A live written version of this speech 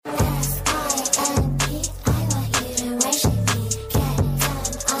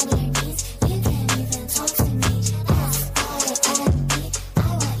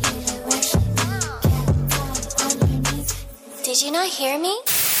y'all hear me?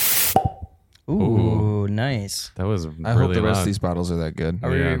 Ooh, nice. That was I hope the rest of these bottles are that good. Are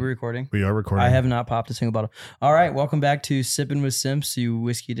we recording? We are recording. I have not popped a single bottle. All right, welcome back to Sipping with Simps, you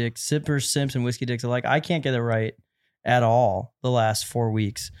whiskey dicks, sippers, simps, and whiskey dicks alike. I can't get it right at all the last 4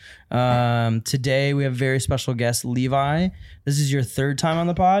 weeks. Today we have a very special guest, Levi. This is your third time on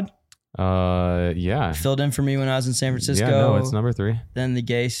the pod. Yeah. Filled in for me when I was in San Francisco. Yeah, no, it's number 3. Then the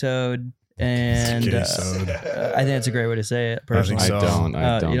gay sode. And I think that's a great way to say it. Personally,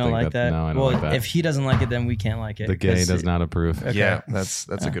 I don't. You don't like that? No, I don't like that. If he doesn't like it, then we can't like it. The gay does not approve. Okay. Yeah, that's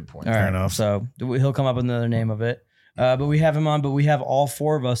a good point. All right, Fair enough. So he'll come up with another name of it. But we have him on. But we have all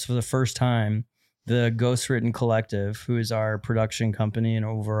 4 of us for the first time. The Ghostwritten Collective, who is our production company and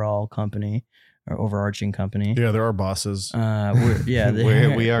overall company, or overarching company. Yeah, there are bosses. We are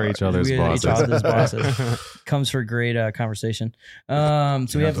each other's bosses. Each other's bosses. Comes for great conversation. So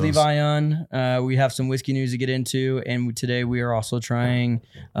we have Levi on. We have some whiskey news to get into, and today we are also trying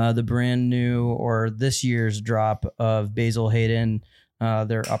the brand new or this year's drop of Basil Hayden,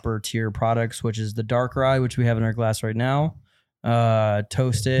 their upper tier products, which is the dark rye, which we have in our glass right now,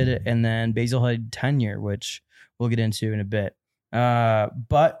 toasted, and then Basil Hayden 10-year, which we'll get into in a bit.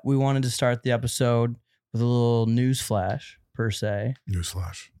 But we wanted to start the episode with a little news flash, per se.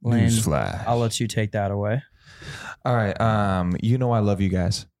 Newsflash. Lane, Newsflash. I'll let you take that away. All right. You know I love you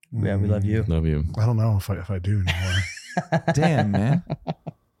guys. Yeah, we love you. Love you. I don't know if I do anymore. Damn, man.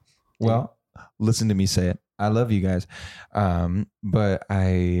 Well, listen to me say it. I love you guys. But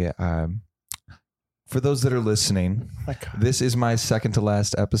I for those that are listening, this is my second to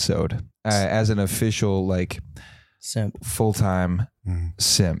last episode as an official Simp. full-time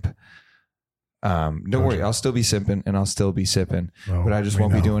simp. Don't worry, I'll still be simping and I'll still be sipping, but I just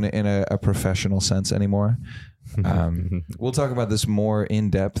won't be doing it in a professional sense anymore. We'll talk about this more in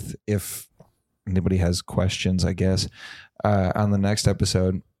depth if anybody has questions, I guess, on the next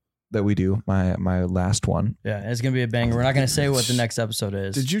episode that we do, my last one. Yeah, it's going to be a banger. We're not going to say what the next episode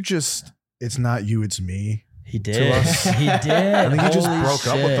is. Did you just, it's not you, it's me? He did. He did. I think he just Holy broke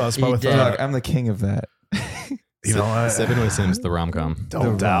up with shit, us. he But with did. Look, I'm the king of that. You know what? Sipping with Sims, the rom-com.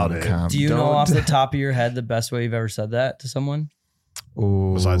 Don't doubt it. Do you know off the top of your head the best way you've ever said that to someone?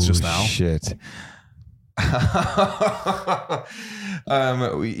 Oh, Besides just now? Shit. Even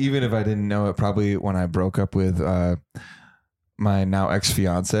if I didn't know it, probably when I broke up with my now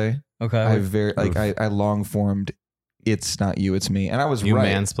ex-fiance, Okay. I long formed "It's not you, it's me," and I was You right.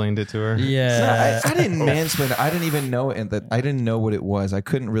 mansplained it to her? Yeah. I didn't mansplain it. I didn't even know it, and that I didn't know what it was. I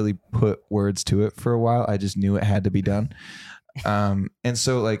couldn't really put words to it for a while. I just knew it had to be done. And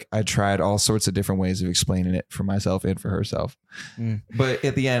so I tried all sorts of different ways of explaining it for myself and for herself. But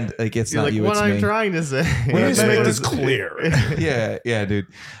at the end, it's not you, it's me. What I'm trying to say. Let me just make this clear. Yeah, dude.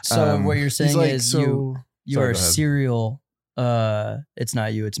 So what you're saying is you Sorry, are go ahead. serial. It's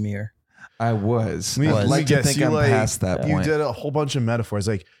not you, it's me. I was. Let me I'd like to guess, think you I'm past that You point. did a whole bunch of metaphors.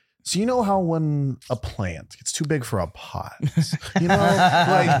 So you know how when a plant gets too big for a pot, you you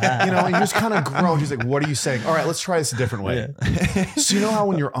just kind of grow. He's like, what are you saying? All right, let's try this a different way. Yeah. So you know how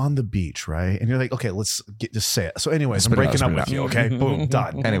when you're on the beach, right? And you're like, okay, just say it. So anyways, I'm Spit it breaking out, up spit it with out. you. Okay, boom,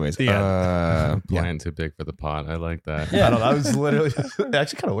 done. Anyways, The end. Plant too big for the pot. I like that. Yeah. I don't know. I was literally, it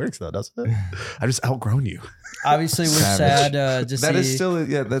actually kind of works though, doesn't it? I just outgrown you. Obviously, we're Savage. sad to that see. is still,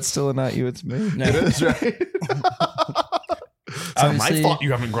 that's still a not you, it's me. No. It is, right? It's not my Obviously- fault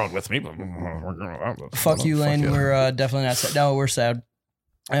you haven't grown with me. Fuck you, Lane. you. We're definitely not sad. No, we're sad.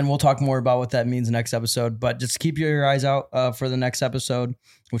 And we'll talk more about what that means next episode. But just keep your eyes out for the next episode,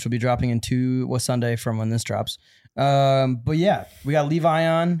 which will be dropping in Sunday from when this drops. But yeah, we got Levi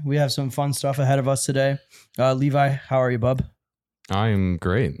on. We have some fun stuff ahead of us today. Levi, how are you, bub? I'm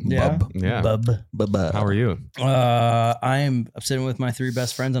great. Yeah. Bub. Yeah. Bub. How are you? I'm sitting with my 3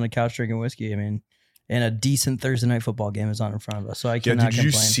 best friends on a couch drinking whiskey. I mean, and a decent Thursday night football game is on in front of us. So I cannot Did you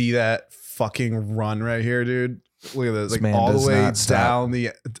complain. see that fucking run right here, dude? Look at this. This man All the does way not stop. down the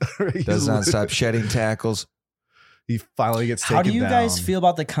Does not stop shedding tackles. He finally gets taken How do you down. guys feel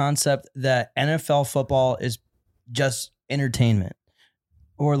about the concept that NFL football is just entertainment?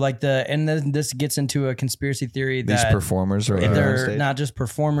 Or and then this gets into a conspiracy theory These that performers are they're not just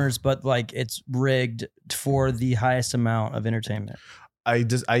performers, but it's rigged for the highest amount of entertainment. I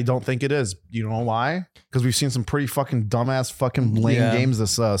don't think it is. You know why? Because we've seen some pretty fucking dumbass fucking lame Yeah. games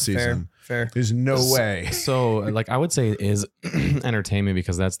this season. Fair. There's no way. So I would say it is entertainment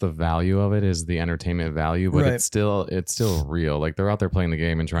because that's the value of it, is the entertainment value, but Right. it's still real. They're out there playing the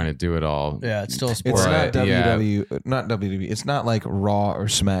game and trying to do it all. Yeah, it's still a sport. It's Right, not yeah. WWE, not WWE. It's not like Raw or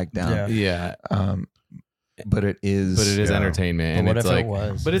SmackDown. Yeah. Yeah. but it is entertainment. But And what it's if like, it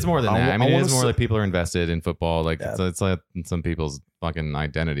was? but it's more than I that. I mean, wanna it's more say- like people are invested in football. Like Yeah. it's like some people's fucking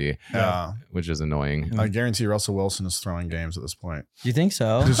identity, Yeah. which is annoying. I guarantee Russell Wilson is throwing games at this point. You think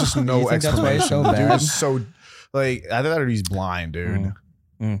so? There's just You no think that's why explanation. it's so Dude bad? is so like either that or he's blind, dude.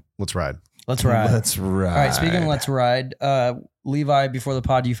 Let's ride. Let's ride. Let's ride. All right, speaking of let's ride, Levi, before the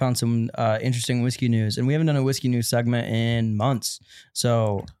pod, you found some interesting whiskey news, and we haven't done a whiskey news segment in months.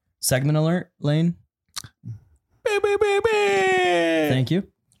 So, segment alert, Lane. Thank you.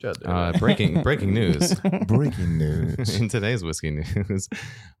 Breaking news. Breaking news. In today's whiskey news.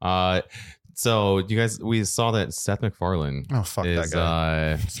 So you guys, we saw that Seth MacFarlane Oh fuck that is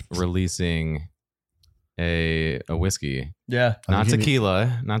guy. releasing a whiskey, Yeah. not think tequila,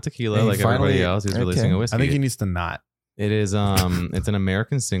 Hey, like finally- everybody else. He's okay. releasing a whiskey. I think he needs to not. It is it's an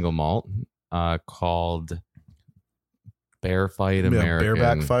American single malt called Bear Fight American.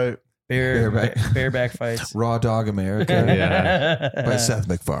 Bareback fight. Bareback fights. Raw Dog America Yeah. by Seth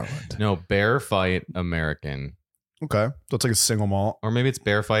MacFarlane. No, Bear Fight American. Okay, so it's like a single malt. Or maybe it's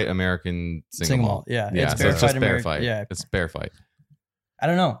Bear Fight American single malt. Yeah. Yeah, It's so Bear it's Fight just Bear American. Fight. Yeah. It's Bear Fight. I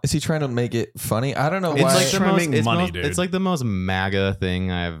don't know. Is he trying to make it funny? I don't know It's why. like the trying to most, make it's, money, most- dude. it's like the most MAGA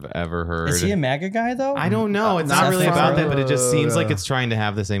thing I've ever heard. Is he a MAGA guy though? I don't know. It's Not not really from- about that, but it just seems like it's trying to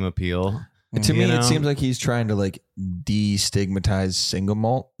have the same appeal. To me, You know? it seems like he's trying to like destigmatize single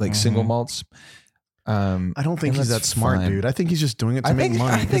malt, like single malts. I don't think And he's that that's smart, fine. dude. I think he's just doing it to make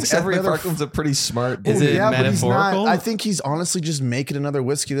money. I think Because Seth every other MacFarlane's a pretty smart dude. Is it but he's not. metaphorical? I think he's honestly just making another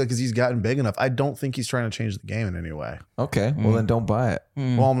whiskey because he's gotten big enough. I don't think he's trying to change the game in any way. Okay, well then don't buy it.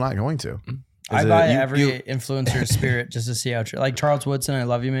 Well, I'm not going to. I Is it- buy you- every influencer's spirit just to see how true. Like Charles Woodson, I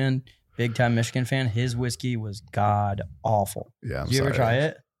love you, man. Big time Michigan fan. His whiskey was god awful. Yeah, I'm Did you ever sorry. try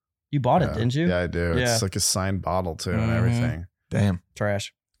it? You bought it, Yeah. didn't you? Yeah, I do. Yeah. It's like a signed bottle too and Mhm. everything. Damn.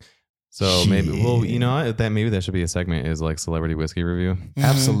 Trash. So maybe, well, Shit. you know what? Maybe that should be a segment is like celebrity whiskey review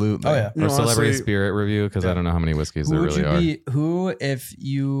Absolutely. Oh yeah. You or know, celebrity honestly- spirit review because I don't know how many whiskeys Who there would really you are. be?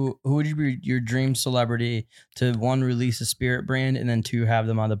 Who would you be your dream celebrity to one release a spirit brand and then two have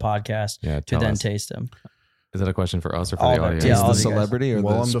them on the podcast Yeah, to tell then us. taste them? Is that a question for us or for All the of it. audience? Yeah, Is all the of you guys. celebrity or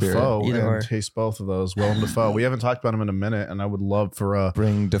Willem the spirit? Dafoe Either and or. taste both of those. Willem Dafoe. We haven't talked about him in a minute, and I would love for a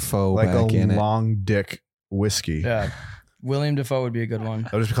Bring Defoe like back a in it. long dick whiskey. Yeah. William Dafoe would be a good one.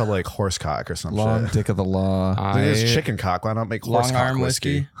 That would just be called like horse cock or some Long shit. dick of the law. I think it's chicken cock. Why not make horse Long cock arm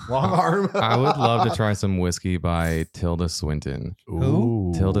whiskey? whiskey? Long arm. I would love to try some whiskey by Tilda Swinton.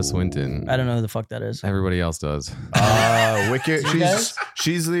 Who? Tilda Swinton. I don't know who the fuck that is. Everybody else does. Wicked. You guys?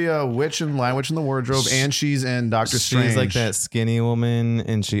 She's the witch in Lion Witch in the Wardrobe, and she's in Doctor Strange. She's like that skinny woman,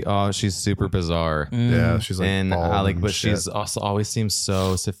 and she's super bizarre. Yeah, she's like And bald like, and but shit. she's also always seems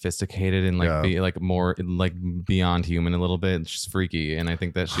so sophisticated and like Yeah. be like more like beyond human a little bit. She's freaky, and I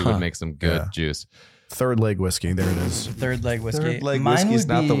think that she would make some good Yeah. juice. third leg whiskey. There it is. Third leg whiskey. Third leg Mine whiskey's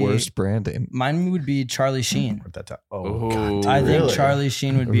would not the be- worst branding. Mine would be Charlie Sheen. Wrote that down. Ooh. God. I think Really? Charlie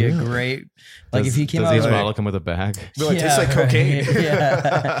Sheen would be a great, like if he came does out each with, bottle come with a bag? Be like, tastes Yeah, like cocaine. right.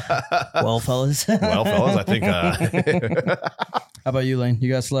 Yeah. Well, fellas. Well, fellas, I think. How about you, Lane? You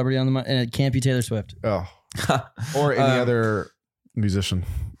got a celebrity on the mind, and it can't be Taylor Swift. Oh. Or any other musician.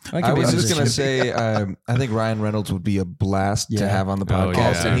 That could I be was a just gonna musician. say, I think Ryan Reynolds would be a blast to Yeah. have on the Oh, podcast,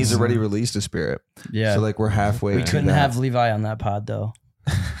 yeah. and he's already released a spirit. Yeah, So like we're halfway. we to couldn't that. have Levi on that pod though.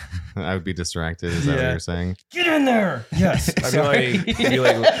 I would be distracted. Is that what Yeah. you're saying? Get in there. Yes. I'd be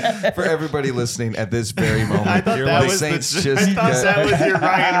like, For everybody listening at this very moment, I thought you're that like, was Saints the- just I thought that was your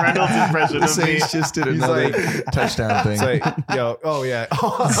Ryan Reynolds impression the of me. Saints just did He's another like- touchdown thing. it's like, yo, oh yeah.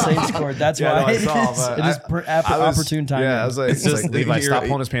 Saints scored. That's Yeah, why no, I it saw, is. but It is I was- opportune time. Yeah, I was like, It's it's just like Levi, you're- stop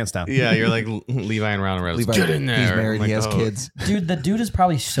pulling his pants down. Yeah, you're like Levi and Ryan Reynolds. Levi, Get in there. he's married. I'm He like, has oh. kids. Dude, the dude is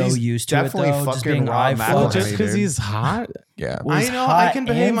probably so He's used to it definitely though. Just fucking being Rob eye McElhenney, Well, full. just because dude. he's hot. Yeah. Was I know. hot I can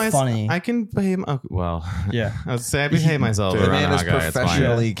behave and myself. funny. I can behave. Well, Yeah. I would say I behave myself Dude, The around man a is hot guy. It's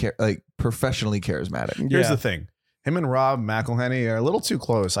fine. professionally charismatic. Here's Yeah. the thing. Him and Rob McElhenney are a little too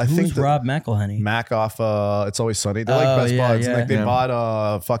close. I Who's think that Rob McElhenney? Mac off It's Always Sunny. They're Oh, like best yeah, buds. yeah. Like they Yeah.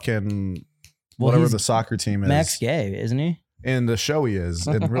 bought fucking Well, whatever he's- the soccer team is. Max Gay, isn't he? In the show he is.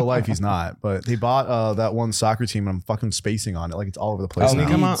 In real life he's not. But they bought that one soccer team and I'm fucking spacing on it. Like it's all over the place Doesn't he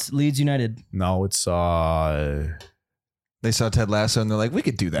now. come Leeds United. No, it's They saw Ted Lasso and they're like, we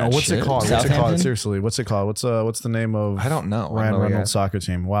could do that. no, what's shit. it called? What's it called? Southampton? Seriously, what's it called? What's the name of I don't know. Ryan Reynolds soccer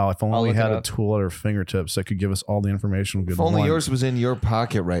team? Wow, if only I'll we look had it a up. tool at our fingertips that could give us all the information. If only yours was in your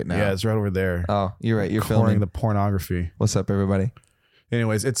pocket right now. Yeah, it's right over there. Oh, you're right. You're Pouring filming. the pornography. What's up, everybody?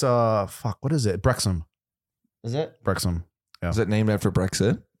 Anyways, it's fuck, what is it? Brexham. Is it? Brexham. Is it named after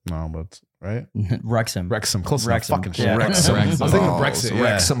Brexit? No, but right? Wrexham. Close enough. Fucking shit. Yeah. Wrexham. I was thinking Balls. Brexit. Yeah.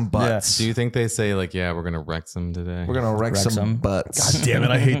 Wrexham butts. Do you think they say like, yeah, we're gonna Wrexham today? We're gonna wreck some Wrexham. butts. God damn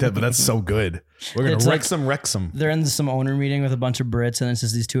it, I hate that, but that's so good. We're gonna It's like- Wrexham. They're in some owner meeting with a bunch of Brits, and it's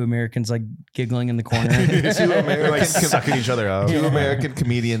just these two Americans like giggling in the corner. Two They're like American, sucking each other out. two American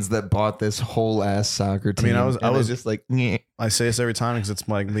comedians that bought this whole ass soccer team. I was just like, "Nyeh." I say this every time because it's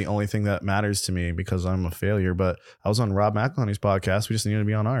like the only thing that matters to me because I'm a failure. But I was on Rob McElhenney's podcast. We just needed to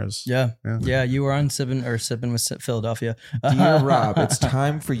be on ours. Yeah. Yeah. Yeah. You were on Sippin' with Philadelphia. Dear Rob, it's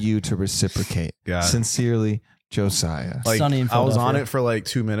time for you to reciprocate. God. Sincerely, Josiah. Like, Sunny in I was on Philadelphia. it for like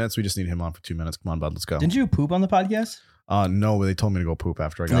 2 minutes. We just need him on for 2 minutes. Come on, bud. Let's go. Didn't you poop on the podcast? No, but they told me to go poop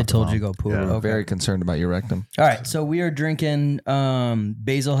after I got They off the told phone. you to go poop. Yeah. Okay. Very concerned about your rectum. All right. So we are drinking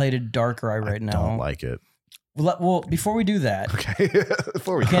Basil Hated Dark Rye right now. Don't like it. Well, before we do that, Okay.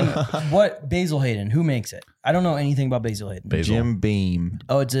 Before we what Basil Hayden? Who makes it? I don't know anything about Basil Hayden. Basil. Jim Beam.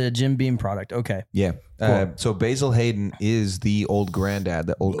 Oh, it's a Jim Beam product. Okay. Yeah. Cool. So Basil Hayden is the Old Granddad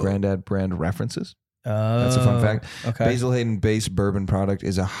that Old Granddad brand references. That's a fun fact. Okay. Basil Hayden base bourbon product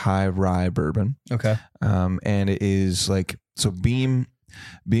is a high rye bourbon. Okay. And it is like, so Beam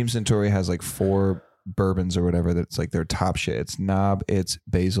Centauri has like 4 bourbons or whatever that's like their top shit. It's Knob, it's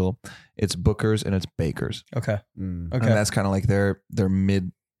Basil, it's Booker's, and it's Baker's. Okay. Mm. Okay. And that's kind of like their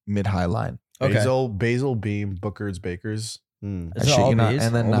mid high line. Okay. Basil, Beam, Booker's, Baker's. Mm. Is I it shit all you not. B's?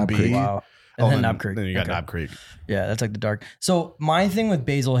 And then All the Knob B's. Creek. Wow. And then Knob Creek. Then you got Okay. Knob Creek. Yeah, that's like the dark. So my thing with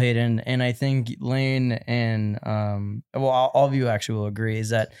Basil Hayden, and I think Lane and all of you actually will agree, is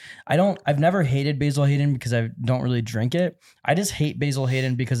that I've never hated Basil Hayden because I don't really drink it. I just hate Basil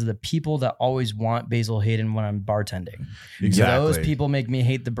Hayden because of the people that always want Basil Hayden when I'm bartending. Exactly. Those people make me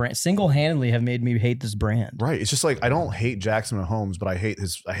hate the brand. Single-handedly have made me hate this brand. Right. It's just like I don't hate Jackson Mahomes, but I hate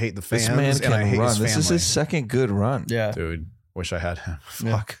the fans This man and I can hate run. his This is family. his second good run. Yeah. Dude, wish I had him.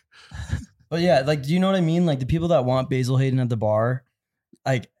 Yeah. Fuck. But yeah, like, do you know what I mean? Like the people that want Basil Hayden at the bar,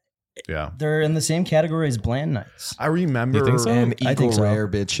 like Yeah. they're in the same category as Bland Nights. I remember. You think so? And I think Eagle so. Rare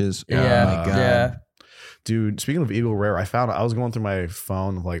bitches. Yeah. Oh my God. Yeah. Dude, speaking of Eagle Rare, I was going through my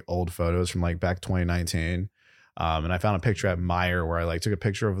phone of like old photos from like back 2019. And I found a picture at Meijer where I like took a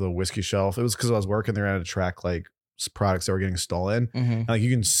picture of the whiskey shelf. It was because I was working there to track like products that were getting stolen. Mm-hmm. And like you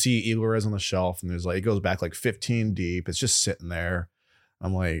can see Eagle Rares on the shelf, and there's like it goes back like 15 deep. It's just sitting there.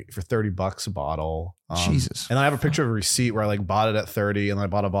 I'm like for $30 a bottle. Jesus. And I have a picture of a receipt where I like bought it at 30, and then I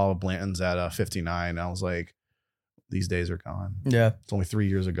bought a bottle of Blanton's at 59. And I was like, these days are gone. Yeah. It's only 3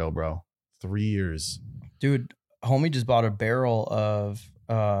 years ago, bro. 3 years. Dude, homie just bought a barrel of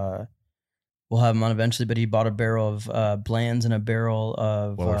we'll have him on eventually, but he bought a barrel of Bland's and a barrel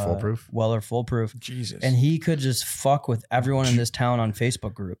of Weller Foolproof? Weller Foolproof. Jesus. And he could just fuck with everyone in this town on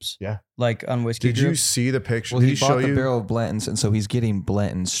Facebook groups. Yeah. Like on whiskey Did you groups. see the picture? well, Did he he show bought the you? barrel of Blanton's, and so he's getting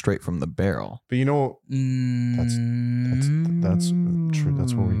Blanton's straight from the barrel. But you know, that's true.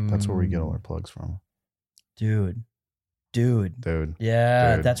 That's where we get all our plugs from, Dude. dude.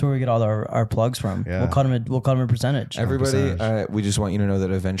 Yeah, Dude. that's where we get all our plugs from. Yeah. We'll cut them a percentage. Everybody, percentage. we just want you to know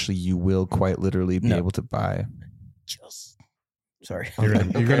that eventually you will quite literally be No. able to buy. Sorry. You're gonna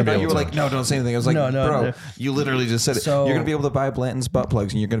be I thought able you were to. like, no, don't say anything. I was like, No, bro, no. you literally just said it. So- You're gonna be able to buy Blanton's butt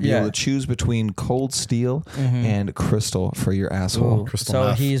plugs, and you're gonna be Yeah. able to choose between Cold Steel Mhm. and Crystal for your asshole. Ooh, Crystal so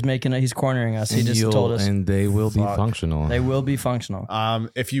meth. he's cornering us. He just told us and they will be Fuck. functional. they will be functional.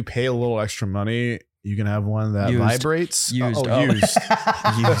 If you pay a little extra money, you can have one that Used. vibrates. Used. Oh, used.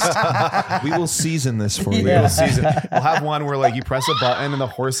 Used. We will season this for you. Yeah. We'll season. We'll have one where like you press a button and the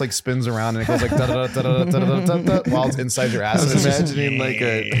horse like spins around and it goes like da da da da da da da da while it's inside your I ass. was It's just- imagining like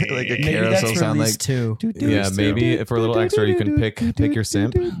a Maybe carousel that's sound release like. two. Yeah, maybe for a little extra, you can pick your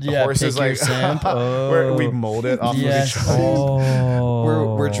simp. Yeah, horse pick is your like simp. where we mold it off Yes. of each other.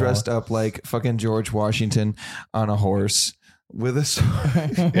 Oh. We're dressed up like fucking George Washington on a horse with a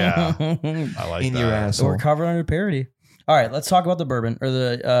sword Yeah. I like in that. your So asshole. we're covered under parody. All right, let's talk about the bourbon or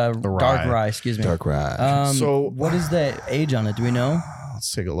the dark rye. rye. Excuse me. Dark rye. So- what is the age on it? Do we know?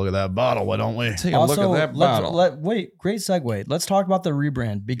 Let's take a look at that bottle, why don't we? Take a look at that bottle. Wait, great segue. Let's talk about the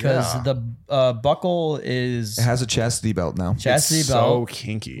rebrand because Yeah. the buckle is It has a chastity belt now. chastity It's belt. so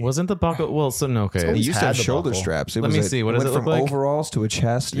kinky. Wasn't the buckle? Well, so no, okay. It used to had have the shoulder buckle. straps. It Let was me see. What does went it look from like? overalls to a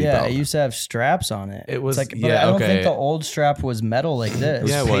chastity Yeah, belt. it used to have straps on it. It was- It's like, but yeah, I don't okay. think the old strap was metal like this.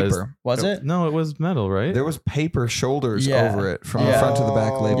 Yeah, it was. paper. Was it? No, it was metal, right? There was paper shoulders Yeah. over it from Yeah. the front to the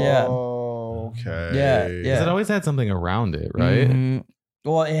back label. Yeah. Okay. Yeah, yeah. Because it always had something around it, right? Mhm.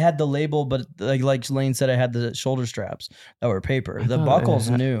 Well, it had the label, but like Lane said, it had the shoulder straps that were paper. The thought it buckle's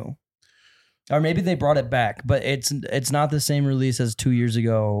had- new. Or maybe they brought it back, but it's not the same release as 2 years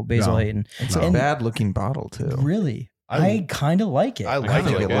ago, Basil No. Hayden. It's a And- bad looking bottle too. Really? I kind of like it. I like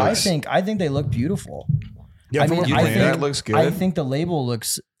kinda it. like it. I think they look beautiful. Yeah, I from mean, what You you're think saying. that looks good? I think the label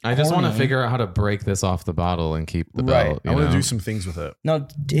looks. I just want to corny. figure out how to break this off the bottle and keep the Right. belt. I want to do some things with it. No,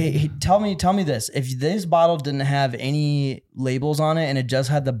 tell me this. If this bottle didn't have any labels on it and it just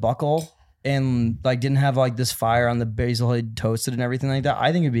had the buckle and like didn't have like this fire on the basil head toasted and everything like that,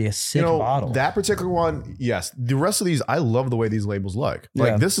 I think it'd be a sick bottle. That particular one, yes. The rest of these, I love the way these labels look. Like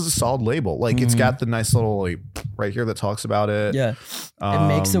Yeah. this is a solid label. Like it's got the nice little like right here that talks about it. Yeah. It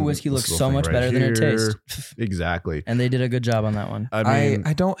makes the whiskey look this so little much thing better right than it here. tastes. Exactly. And they did a good job on that one. I mean,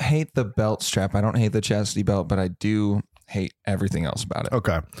 I don't hate the belt strap. I don't hate the chastity belt, but I do hate everything else about it.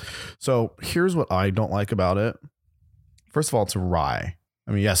 okay. So here's what I don't like about it. First of all, it's a rye.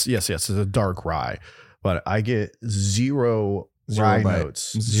 I mean, yes, it's a dark rye, but I get zero rye bite.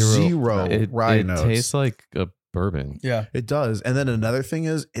 notes. Zero. Rye it notes. tastes like a bourbon. Yeah. It does. And then another thing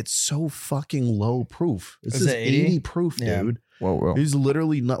is it's so fucking low proof. This Is is it 80? 80 proof, Yeah. dude. Whoa. It's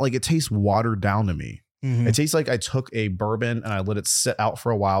literally not like it tastes watered down to me. Mhm. It tastes like I took a bourbon and I let it sit out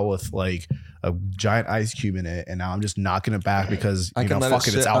for a while with like a giant ice cube in it, and now I'm just knocking it back because I you can know, let fuck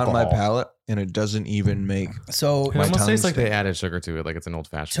it it, it's sit on my alcohol. palate, and it doesn't even make. So It My almost tastes tongue's- like they added sugar to it, like it's an old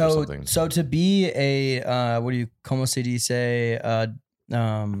fashioned or something. So to be a what do you como se dice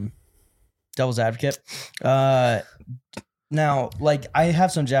devil's advocate, now like I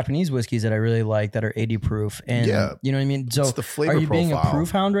have some Japanese whiskeys that I really like that are 80 proof, and Yeah. you know what I mean. So It's the flavor are you being a profile.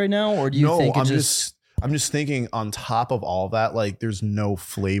 proof hound right now, or do you No, think it I'm just thinking on top of all that, like there's no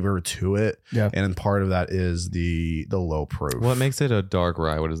flavor to it. Yeah. And part of that is the low proof. What makes it a dark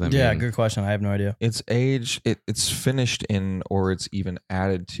rye? What does that Yeah, mean? good question. I have no idea. It's aged. It's finished in, or it's even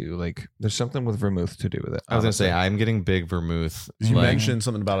added to. Like there's something with vermouth to do with it. I was gonna say honestly. I'm getting big vermouth. You like- mentioned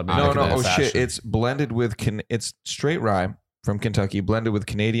something about it being No, like no. an Oh old shit! fashioned. It's blended with. It's straight rye from Kentucky, blended with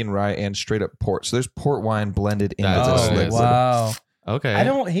Canadian rye and straight up port. So there's port wine blended into That's this what it liquid. is. Oh, wow. Okay. I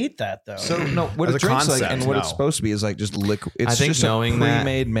don't hate that though. So no, what As it a drinks like concept, and what no. it's supposed to be is like just liquid. It's I think just knowing a that-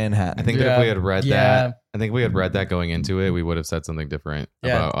 pre-made Manhattan. I think that if we had read Yeah. that, I think if we had read that going into it, we would have said something different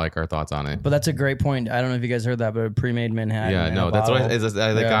Yeah. about like our thoughts on it. But that's a great point. I don't know if you guys heard that, but a pre-made Manhattan. Yeah, in no, a that's what bottle. it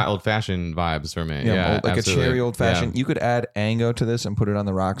Yeah. got old fashioned vibes for me. Yeah, Yeah, like absolutely. a cherry old fashioned. Yeah. You could add Ango to this and put it on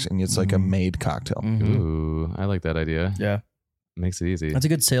the rocks, and it's like a made cocktail. Mhm. Ooh, I like that idea. Yeah, Makes it easy. that's a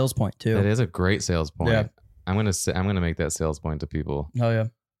good sales point too. That is a great sales point. Yeah. I'm gonna make that sales point to people. Oh yeah.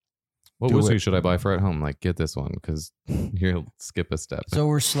 What Do whiskey it. should I buy for at home? Like, get this one because you'll skip a step. So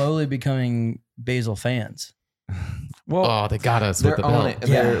we're slowly becoming Basil fans. Well, oh, they got us they're with the on belt. it.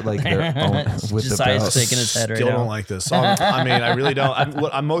 They're like they're on it with the Josiah's belt. shaking his head right Still now. don't like this. So I mean, I really don't.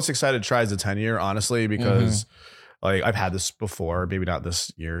 What I'm most excited to try is the 10-year, honestly, because like I've had this before. Maybe not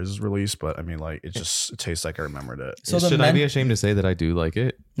this year's release, but I mean, like it tastes like I remembered it. So the should I men- be ashamed to say that I do like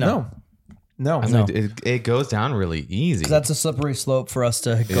it? No. I mean, No. it goes down really easy. 'Cause that's a slippery slope for us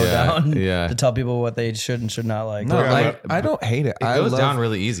to go Yeah, down. yeah. To tell people what they should and should not like. No, Yeah, like I don't hate it. It I goes love down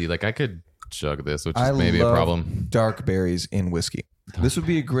really easy. Like I could chug this, which is I maybe a love problem. dark berries in whiskey. This would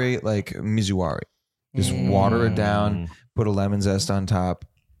be a great like mizuwari. Just water it down, put a lemon zest on top,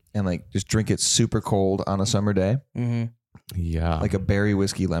 and like just drink it super cold on a summer day, Mm-hmm. Yeah. like a berry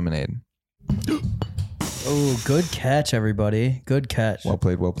whiskey lemonade. Oh, good catch, everybody. Good catch. Well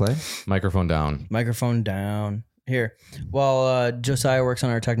played, well played. Microphone down. Microphone down. Here. While Josiah works on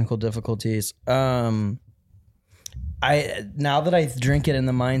our technical difficulties, I now that I drink it in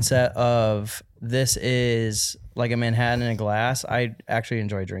the mindset of this is like a Manhattan in a glass, I actually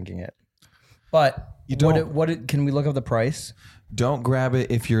enjoy drinking it. But You don't- can we look up the price? Don't grab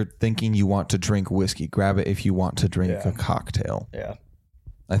it if you're thinking you want to drink whiskey. Grab it if you want to drink Yeah. a cocktail. Yeah.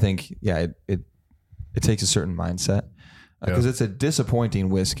 I think, yeah, it takes a certain mindset because it's a disappointing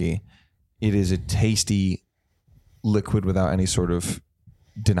whiskey. It is a tasty liquid without any sort of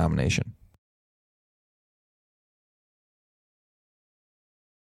denomination.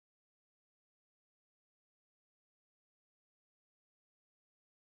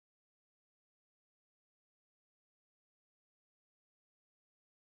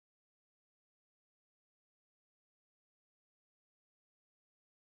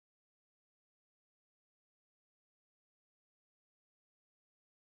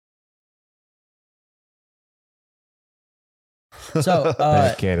 So,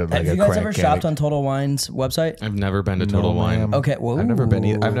 Backhanded have you guys ever shopped on Total Wine's website? I've never been to Total Wine. Okay, whoa. I've never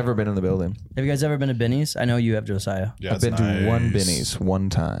been. I've never been in the building. Have you guys ever been to Binny's? I know you have, Josiah. Yeah, I've been to one Binny's one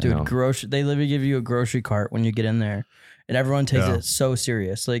time. Dude, No. they literally give you a grocery cart when you get in there. And everyone takes Yeah. it so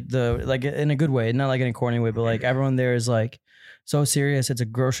serious. Like in a good way, not like in a corny way, but like everyone there is like so serious. It's a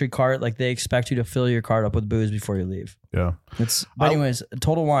grocery cart. Like they expect you to fill your cart up with booze before you leave. Yeah. But anyways,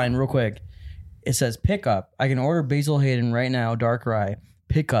 Total Wine, real quick. it says pickup. I can order Basil Hayden right now, dark rye,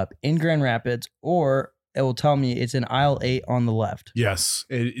 pickup in Grand Rapids, or it will tell me it's in aisle 8 on the left. Yes.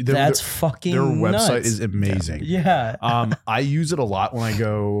 That's fucking Their website nuts. is amazing. Yeah. I use it a lot when I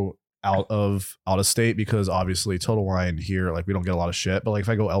go out of state, because obviously Total Wine here, like we don't get a lot of shit, but like if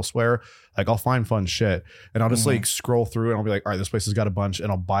I go elsewhere, like I'll find fun shit and I'll just like scroll through and I'll be like, all right, this place has got a bunch, and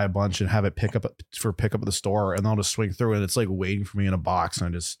I'll buy a bunch and have it pick up at the store, and then I'll just swing through and it's like waiting for me in a box, and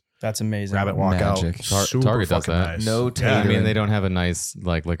I just That's amazing. grab it, walk Magic. out. Super Target does fucking that. nice. No Yeah, I mean, Catering. they don't have a nice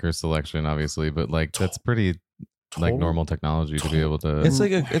like liquor selection, obviously, but like that's pretty like normal technology to be able to. It's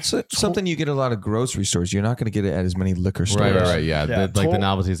like something you get at a lot of grocery stores. You're not going to get it at as many liquor stores. right. Yeah, Yeah. like the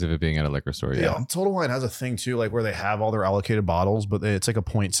novelties of it being at a liquor store. Yeah, Yeah, Total Wine has a thing too, like where they have all their allocated bottles, but it's like a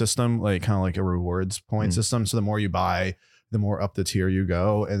point system, like kind of like a rewards point system. So the more you buy, the more up the tier you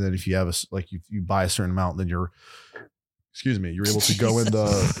go. And then if you have you buy a certain amount, then you're able to go in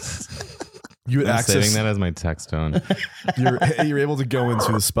the. You would I'm access saving that as my text tone. you're able to go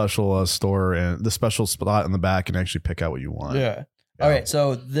into the special store and the special spot in the back and actually pick out what you want. Yeah. All right.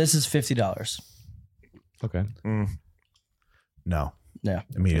 So this is $50. Okay. No. Yeah.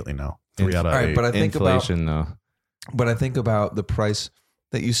 Immediately no. 3 out of All right, 8. but I think Inflation though. But I think about the price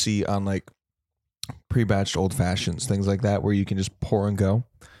that you see on like pre-batched old fashions, things like that, where you can just pour and go.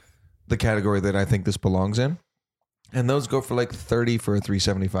 The category that I think this belongs in, and those go for like 30 for a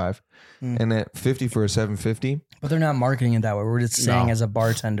 375, and at 50 for a 750. But they're not marketing it that way. We're just saying as a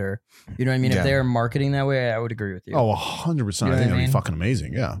bartender. You know what I mean? Yeah. If they're marketing that way, I would agree with you. Oh, 100%. You know I what think I that'd be mean? fucking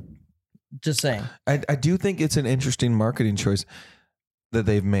amazing. Yeah. Just saying. I do think it's an interesting marketing choice that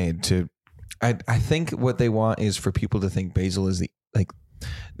they've made. I think what they want is for people to think basil is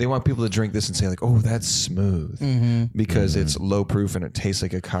they want people to drink this and say like, oh, that's smooth because it's low proof and it tastes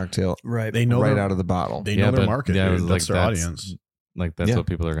like a cocktail Right. They know right their- out of the bottle. They know their market. Yeah, Dude. like That's their audience. Like that's Yeah. what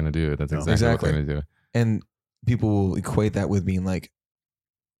people are going to do. That's exactly, Exactly. what they're going to do. And people will equate that with being like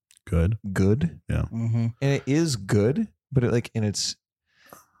Good. good. Yeah. Mm-hmm. And it is good, but it's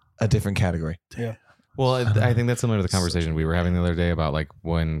a different category. Yeah. Well, I think that's similar to the conversation we were having the other day about like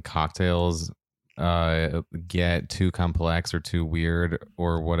when cocktails get too complex or too weird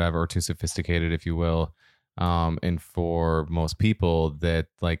or whatever, or too sophisticated, if you will. And for most people, that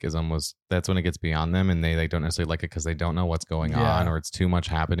like is almost, that's when it gets beyond them, and they like don't necessarily like it because they don't know what's going on, or it's too much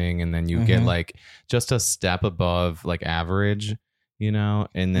happening, and then you get like just a step above like average, you know,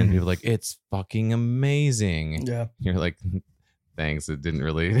 and then people are like, it's fucking amazing. Yeah. You're like, thanks, it didn't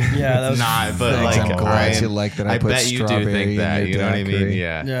really. Yeah, that was not, but Thanks, like I'm glad Ryan, you like that. I put bet you do strawberry think in that. your You know what I mean? daiquiri.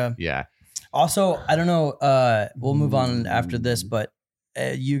 Yeah. Yeah. Yeah. Also, I don't know. We'll move on after this, but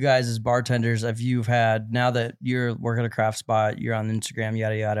you guys as bartenders, if you've had, now that you're working at a craft spot, you're on Instagram,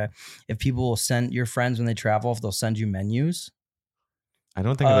 yada yada. If people will send your friends when they travel, if they'll send you menus. I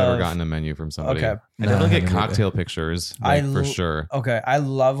don't think I've ever gotten a menu from somebody. Okay. I definitely No, get neither. cocktail pictures, I like, for l- sure. Okay, I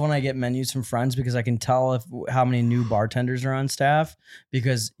love when I get menus from friends because I can tell how many new bartenders are on staff,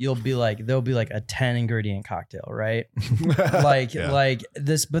 because there'll be like a 10 ingredient cocktail, right? like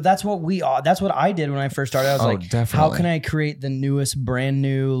this, but that's what I did when I first started. I was like, definitely. how can I create the newest, brand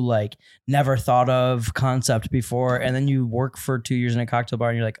new, like never thought of concept before? And then you work for 2 years in a cocktail bar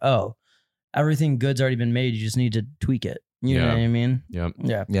and you're like, oh, everything good's already been made. You just need to tweak it. You know Yeah. what I mean? Yep.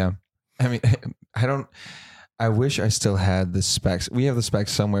 Yeah. Yeah. I mean, I wish I still had the specs. We have the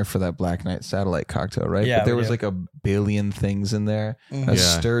specs somewhere for that Black Knight satellite cocktail, right? Yeah, But there we was do. like a billion things in there. Mhm. A Yeah.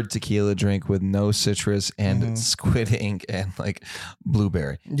 stirred tequila drink with no citrus and Mhm. squid ink and like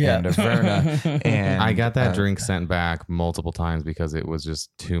blueberry Yeah. and a Verna. And I got that drink sent back multiple times because it was just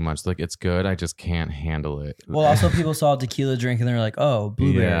too much. Like, it's good, I just can't handle it. Well, also people saw a tequila drink and they're like, "Oh,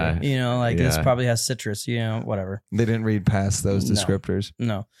 blueberry." Yeah. You know, like this Yeah. probably has citrus. You know, whatever. They didn't read past those No. descriptors.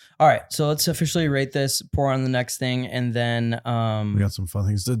 No. All right, so let's officially rate this. Pour on the next thing, and then We got some fun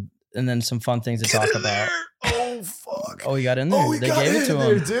things to. and then some fun things to talk about. Oh fuck! Oh, he got in there. we They got gave it to in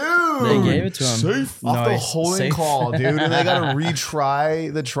there, him. dude. They gave it to him. Safe off the Nice. holding Safe. call, dude, and they got to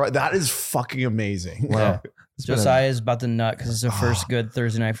retry the try. That is fucking amazing. Wow. It's been a- Josiah is about to nut because it's the first good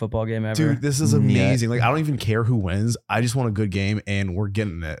Thursday night football game ever. Dude, this is amazing. Like, I don't even care who wins. I just want a good game, and we're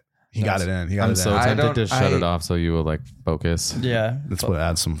getting it. He got it in. He got I'm it so in. tempted to shut it off so you will like focus. Yeah, That's what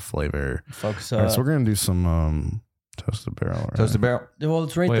adds some flavor. focus. All right, so we're gonna do some toasted barrel. Right? Toasted barrel. Well,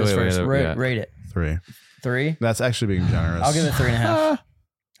 let's rate Wait, this wait, wait, first. yeah. Rate it. 3. 3. That's actually being generous. I'll give it 3.5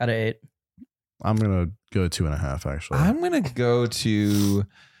 out of 8. I'm gonna go 2.5. Actually, I'm going to go to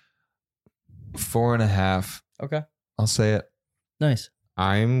 4.5. Okay, I'll say it. nice.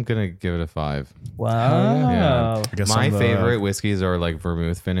 I'm gonna give it a 5. Wow. Yeah. My favorite whiskeys are like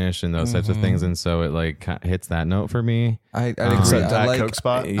vermouth finish and those types of things, and so it like hits that note for me. I agree. I like Coke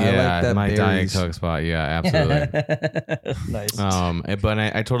spot. Yeah, I like that my berries. Diet Coke spot. Yeah, absolutely. Nice. But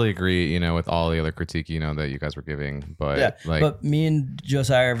I totally agree. With all the other critique, that you guys were giving, but Yeah, like, but me and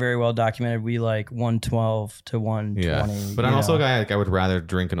Josiah are very well documented. We like 112 to 120. yeah. But I'm also a guy like I would rather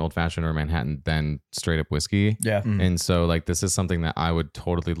drink an old fashioned or a Manhattan than straight up whiskey. Yeah. And so like this is something that I would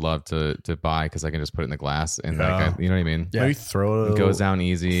totally love to buy because I can just put it in the glass and like you know what I mean. Yeah. Maybe throw it. It goes down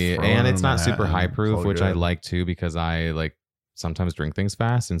easy, throw and it it's in not super Manhattan. high It's proof, all which I good. like too because I like sometimes drink things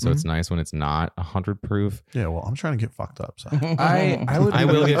fast, and so it's nice when it's not 100 proof. Yeah, well, I'm trying to get fucked up. So. I would. I be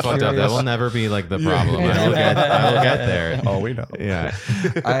will really get fucked up. That curious. will never be like the problem. I will get there. Oh, we know. Yeah,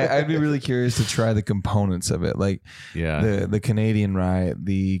 I'd be really curious to try the components of it, like yeah. the Canadian rye,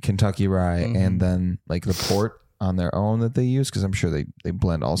 the Kentucky rye, and then like the port on their own that they use, because I'm sure they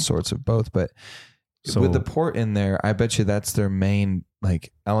blend all sorts of both. But with the port in there, I bet you that's their main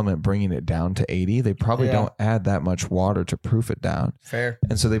like element, bringing it down to 80. They probably don't add that much water to proof it down. Fair.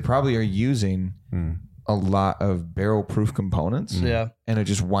 And so they probably are using a lot of barrel proof components. Yeah. And it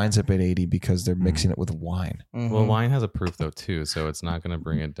just winds up at 80 because they're mixing it with wine. Well, wine has a proof though too, so it's not going to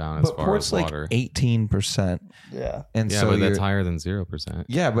bring it down as But far port's as like water. 18%. Yeah. And Yeah, so but that's you're- higher than 0%.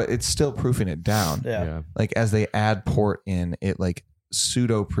 Yeah, but it's still proofing it down. Yeah. Like as they add port in, it like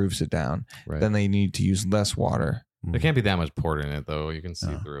pseudo proofs it down. Right. Then they need to use less water. There can't be that much port in it though. You can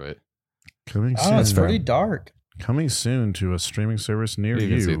see through it. Coming Oh, soon. it's pretty dark. Coming soon to a streaming service near You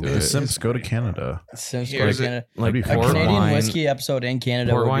can see you. through The it. Simps go to Canada. Since Here's we're it. gonna- Like That'd be a Port Canadian wine, whiskey episode in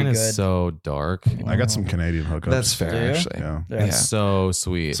Canada port would wine be is good. so dark. I got some Canadian hookups. That's fair, Do you? actually. Yeah. Yeah. It's so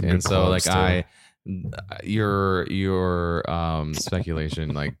sweet, Some and good so like clubs, your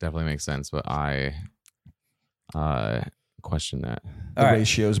speculation like definitely makes sense, but I question that. The All right.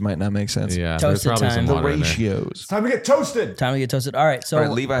 ratios might not make sense. Yeah, Toasted there's probably time. some The water in there. ratios. Time to get toasted. Time to get toasted. All right. So All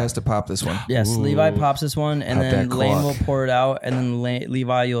right, Levi has to pop this one. yes, Ooh. Levi pops this one, and Pop then that Lane clock. will pour it out, and then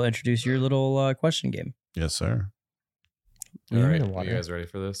Levi, you'll introduce your little question game. Yes, sir. All Yeah, right, the are water. you guys ready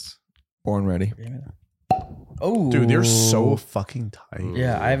for this? Born ready. Oh, Dude, they're so fucking tight.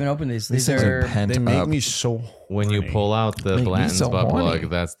 Yeah, I haven't opened these. These These things are are. pent They make up. me so When you horny. pull out the Make me Blanton's so butt horny. plug,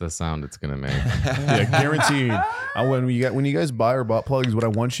 that's the sound it's gonna make. Yeah, guaranteed. When you guys buy our butt plugs, what I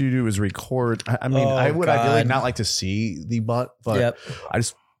want you to do is record. I mean, Oh, I would ideally God. not like to see the butt, but Yep. I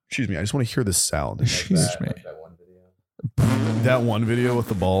just want to hear the sound. Excuse me. That one video with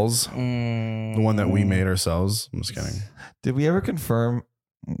the balls, Mm. the one that we made ourselves. I'm just kidding. Did we ever confirm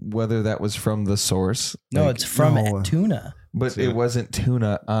whether that was from the source? No, Like, it's from no. tuna. but it wasn't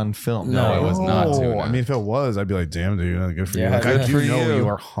tuna on film. No, it was not Oh, tuna. I mean, if it was, I'd be like, damn, dude, good for Yeah, you. Like, I good do for know you. you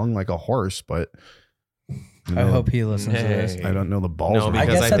are hung like a horse, but you I know, hope he listens to this. Hey. I don't know the balls. No, are I because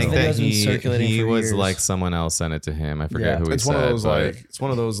guess I, that think video's that been circulating he for was years. like someone else sent it to him. I forget Yeah. who he It's said. one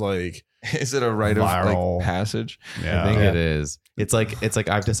of those but like Is it a rite of Viral. like passage? yeah, I think Yeah. it is. It's like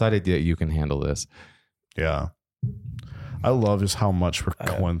I've decided that you can handle this. yeah. I love just how much we're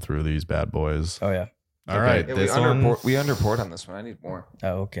yeah. going through these bad boys. Oh yeah. All Okay. right, Yeah, This one- we underport on this one. I need more.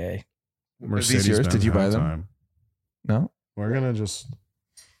 Oh, okay. Are these yours? Did you buy them? Time. No? We're gonna just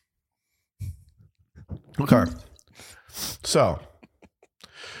okay. So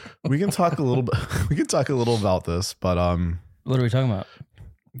we can talk a little bit. We can talk a little about this, but What are we talking about?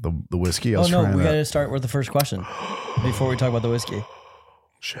 the whiskey. I Oh was no, trying we to- got to start with the first question before we talk about the whiskey.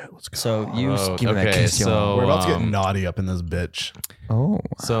 Shit, let's go. So you. give me that okay, kiss, so We're about to get um, naughty up in this bitch. Oh.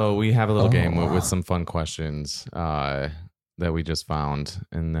 So we have a little game Oh. with some fun questions that we just found,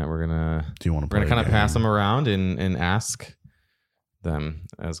 and that we're gonna Do you want to we're play? gonna kind a of pass game? them around and ask them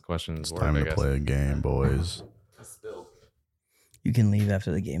as questions. It's work, time I to guess. play a game, boys. You can leave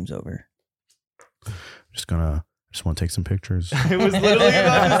after the game's over. Just want to take some pictures. I was literally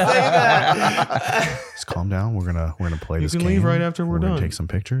about to say that. Just calm down. We're gonna play You this can game. leave right after we're gonna done. Take some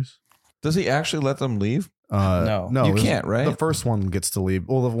pictures. Does he actually let them leave? No. You this- can't, right? The first one gets to leave.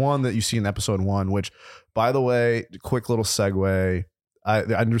 Well, the one that you see in episode 1, which, by the way, quick little segue. I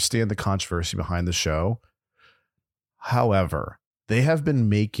understand the controversy behind the show. However, they have been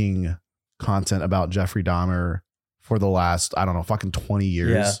making content about Jeffrey Dahmer for the last, I don't know, fucking 20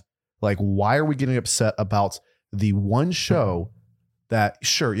 years. Yeah. Like, why are we getting upset about the one show that,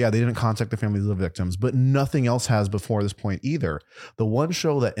 sure, yeah, they didn't contact the families of the victims, but nothing else has before this point either. The one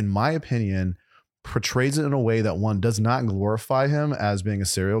show that, in my opinion, portrays it in a way that one does not glorify him as being a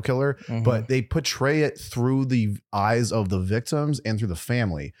serial killer, Mhm. but they portray it through the eyes of the victims and through the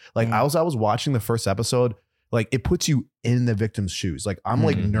family. Like Mhm. I was watching the first episode, like it puts you in the victim's shoes. Like I'm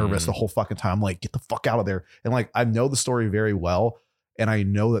like Mhm. nervous the whole fucking time. I'm like, get the fuck out of there. And like I know the story very well. and I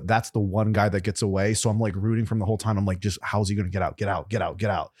know that that's the one guy that gets away. So I'm like rooting from the whole time. I'm like, just how's he going to get out? Get out, get out, get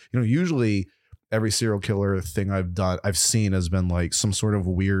out. You know, usually every serial killer thing I've seen has been like some sort of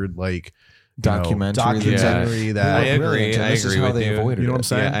weird, like, documentary that I agree. I this is agree how with they you. avoided You know what I'm it.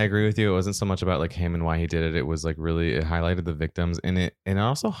 saying? Yeah, I agree with you. It wasn't so much about like him and why he did it. It was like really, it highlighted the victims, and it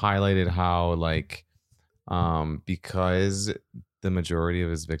also highlighted how like, because the majority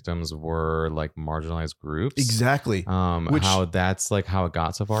of his victims were like marginalized groups. Exactly. How that's like how it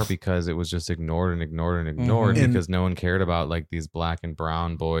got so far, because it was just ignored and ignored and ignored because no one cared about like these black and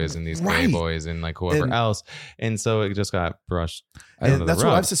brown boys and these gay boys and like whoever else. And so it just got brushed. And that's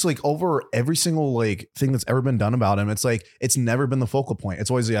what I've just like over every single like thing that's ever been done about him. It's like, it's never been the focal point.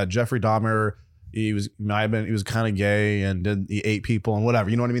 It's always, Jeffrey Dahmer. He was kind of gay and he ate people and whatever.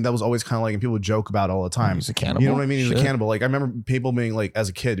 You know what I mean? That was always kind of like, and people would joke about it all the time. He's a cannibal. You know what I mean? He's a cannibal. Like I remember people being like, as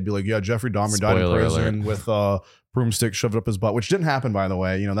a kid, to be like, yeah, Jeffrey Dahmer died in prison with a broomstick shoved up his butt, which didn't happen, by the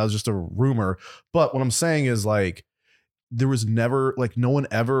way. You know, that was just a rumor. But what I'm saying is like, there was never like, no one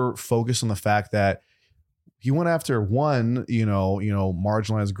ever focused on the fact that he went after one,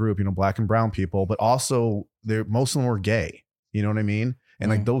 marginalized group, black and brown people, but also most of them were gay. You know what I mean? And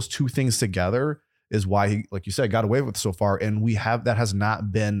like those two things together is why he, like you said, got away with it so far. And that has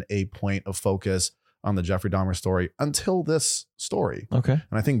not been a point of focus on the Jeffrey Dahmer story until this story. Okay. And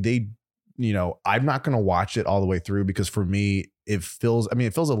I think I'm not going to watch it all the way through because for me, it feels a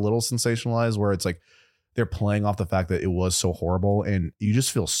little sensationalized where it's like they're playing off the fact that it was so horrible and you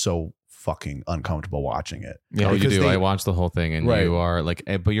just feel so fucking uncomfortable watching it. Yeah, you do. I watched the whole thing and you are like,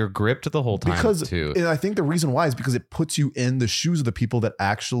 but you're gripped the whole time too. And I think the reason why is because it puts you in the shoes of the people that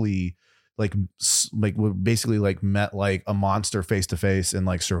actually like basically like met like a monster face to face and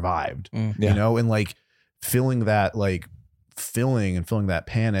like survived, and like feeling that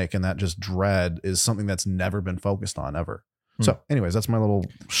panic and that just dread is something that's never been focused on ever. So anyways, that's my little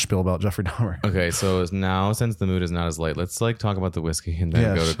spiel about Jeffrey Dahmer. Okay, so now since the mood is not as light, let's like talk about the whiskey and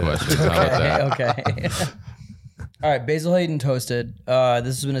then go to questions. How about that? Okay. All right, Basil Hayden Toasted. This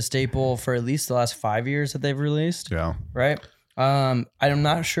has been a staple for at least the last 5 years that they've released. Yeah. Right? I'm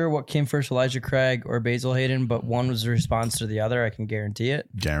not sure what came first, Elijah Craig or Basil Hayden, but one was a response to the other. I can guarantee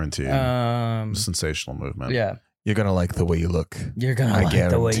it. Guaranteed. Sensational movement. Yeah. You're going to like the way you look. You're going to like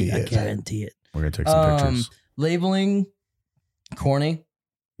the way I guarantee it. We're going to take some pictures. Labeling, corny.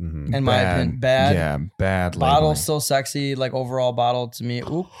 Mm-hmm. In my opinion, bad. Yeah, bad. Bottle labeling. still sexy, like overall bottle to me.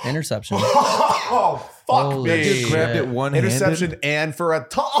 Oop, interception. Oh, fuck Holy me. Just grabbed it one-handed. Interception and for a look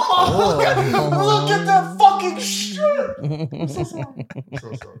at that fucking shit. I'm so sorry.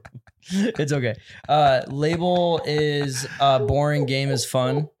 It's okay. Label is boring, game is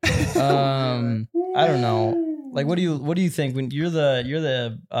fun. I don't know. Like, what do you think when you're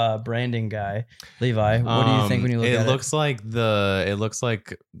the branding guy, Levi? What do you think when you look at it? It looks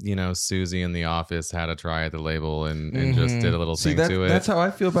like Susie in The Office had a try at the label and just did a little thing to it. That's how I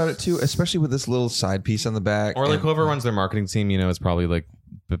feel about it too, especially with this little side piece on the back. Or like whoever runs their marketing team, it's probably like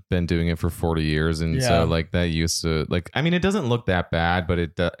been doing it for 40 years, and so like that used to like. I mean, it doesn't look that bad, but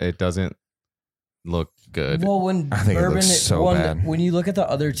it doesn't look good. Well, when I think bourbon, it looks so bad. When you look at the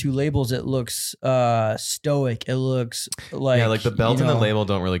other two labels, it looks stoic. It looks like like the belt and the label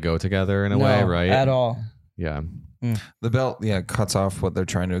don't really go together in a way, right? At all. Yeah. The belt, cuts off what they're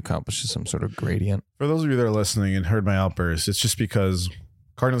trying to accomplish, is some sort of gradient. For those of you that are listening and heard my outburst, it's just because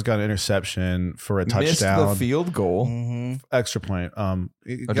Cardinals got an interception for a touchdown. Missed the field goal. Extra point.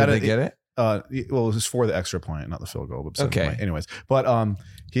 Did they get it? Well, it was for the extra point, not the field goal. But okay. Point. Anyways, but I'm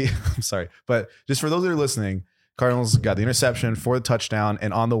sorry, but just for those that are listening, Cardinals got the interception for the touchdown,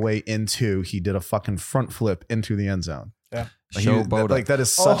 and on the way into, he did a fucking front flip into the end zone. Yeah, that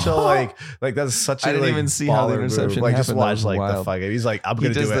is such a like that is such a. I didn't even see how the interception happened. Just watch the fuck. He's like, I'm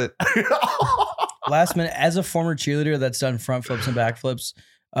gonna do it. Last minute, as a former cheerleader that's done front flips and back flips,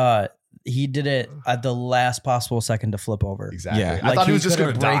 he did it at the last possible second to flip over. Exactly. Yeah. I thought he was just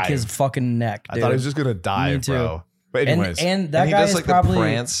gonna break his fucking neck. Dude. I thought he was just gonna die, bro. But anyways, and that guy is like probably the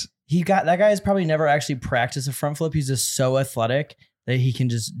prance. That guy has probably never actually practiced a front flip. He's just so athletic that he can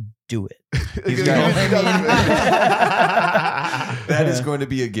just do it. That is going to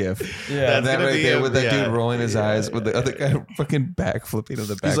be a gif. Yeah, that right there with that dude rolling his eyes, with the other guy fucking back flipping in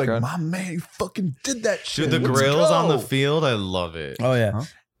the background. He's like, my man, he fucking did that shit. Dude, the grills on the field, I love it. Oh yeah,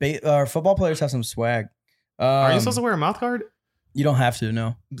 football players have some swag. Are you supposed to wear a mouth guard? You don't have to.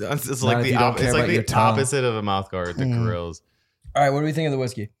 No, it's like the opposite of a mouth guard. The grills. All right, what do we think of the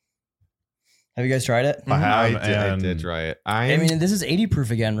whiskey? Have you guys tried it? I have. I did try it. I mean, this is 80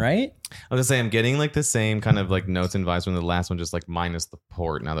 proof again, right? I was gonna say I'm getting like the same kind of like notes and vibes from the last one, just like minus the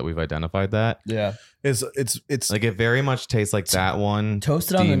port. Now that we've identified that, Yeah. It's like it very much tastes like that one.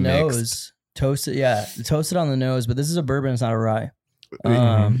 Toasted on the nose. Toasted on the nose. But this is a bourbon. It's not a rye.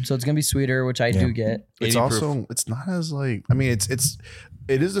 So it's gonna be sweeter, which I do get. It's also it's not as like I mean it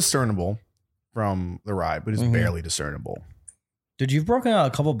is discernible from the rye, but it's barely discernible. Dude, you've broken out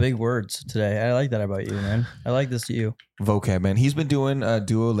a couple big words today. I like that about you, man. I like this to you. Vocab, man. He's been doing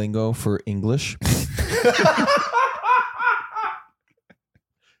Duolingo for English.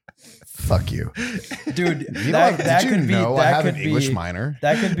 Fuck you, dude. Did you know I have an English minor?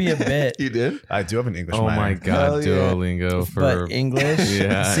 That could be a bit. You did? I do have an English Oh minor. my god, Hell yeah. Duolingo for But English.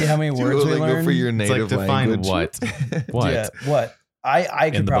 Yeah. See how many words we Duolingo learn. for your it's native like define language. what? What? Yeah. What? I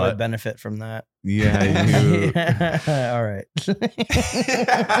In could the probably butt. benefit from that. Yeah, you. All right.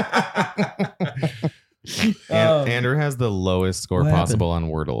 Andrew has the lowest score What possible on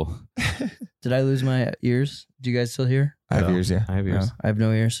Wordle. Did I lose my ears? Do you guys still hear? I have ears, yeah. I have yours. No, I have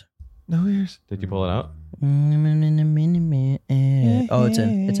no ears. No ears. Did you pull it out? Oh, it's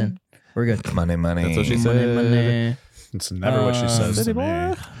in. It's in. We're good. Money. That's what she Money, said. money. It's never what she says City to me.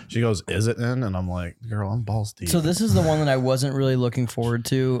 boy. She goes, "Is it in?" And I'm like, "Girl, I'm balls deep." So this is the one that I wasn't really looking forward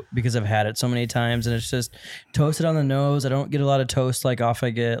to because I've had it so many times, and it's just toasted on the nose. I don't get a lot of toast like I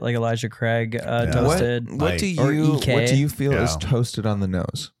get like Elijah Craig toasted. What do Or you EK. what do you feel Yeah. is toasted on the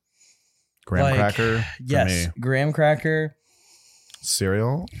nose? graham like, cracker. For Yes, me. graham cracker.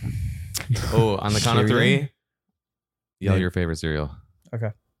 Cereal. Oh, on the count of Cereal? 3, yell Yeah. your favorite cereal.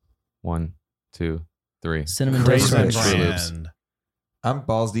 Okay. 1, 2, 3. Cinnamon Raisin toast Bran. crunch. Bran. I'm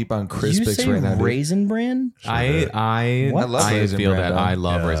balls deep on You Crispix say right now, dude. Raisin Bran? I What? I love Raisin feel Bran, that dog. I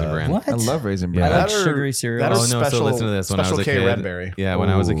love Yeah. Raisin Bran. What? I love Raisin I Bran. like That or- sugary cereal. that or Oh, no, so special, listen to this. When I Special was a K kid- Red Berry. Yeah, when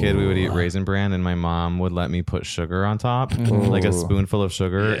I was a kid, we would eat Ooh. Raisin Bran, and my mom would let me put sugar on top, Mhm. like a Ooh. spoonful of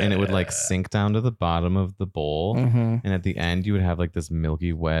sugar, and it would like Yeah. sink down to the bottom of the bowl. Mhm. And at the end, you would have like this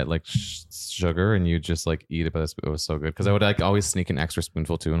milky, wet, like sugar, and you just like eat it. But it was so good because I would like always sneak an extra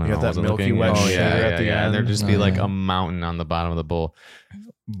spoonful too, and I You got that wasn't milky, looking. wet Oh, sugar at the And end. there'd just be Oh, like yeah. a mountain on the bottom of the bowl.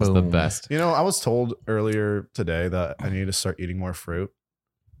 It's the Boom. best. You know, I was told earlier today that I need to start eating more fruit.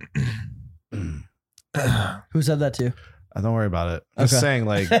 Who said that to you? Don't worry about it. Just Okay. saying,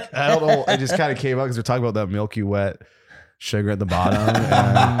 like, I don't know. It just kind of came up because we're talking about that milky, wet sugar at the bottom.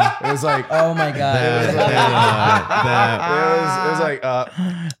 And it was like, Oh my god. it was like,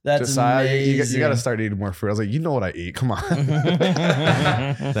 That's Josiah, amazing. you got to start eating more fruit. I was like, you know what I eat? Come on.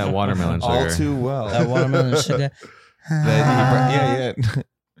 That watermelon sugar. All too well. That watermelon sugar. yeah.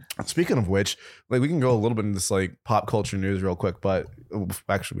 Speaking of which, like, we can go a little bit into this like pop culture news real quick, but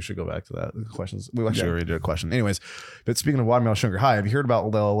actually we should go back to that. The questions. We actually already did a question. Anyways, but speaking of watermelon sugar, hi, have you heard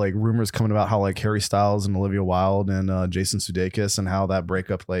about the like rumors coming about how like Harry Styles and Olivia Wilde and Jason Sudeikis and how that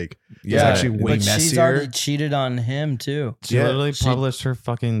breakup like is actually way But she's messier? already cheated on him too. She Yeah, literally she- published her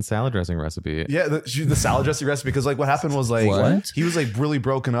fucking salad dressing recipe. Yeah, the salad dressing recipe, because like what happened was like What? he was like really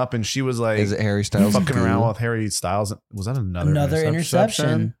broken up and she was like Is it Harry Styles? fucking goo? around with Harry Styles. Was that another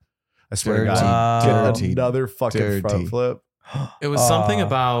interception. I swear to Dirty, God, Wow. get another fucking dirty. front flip. It was something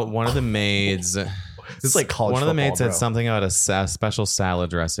about one of the maids. This is like college One of the football, maids said bro. something about a special salad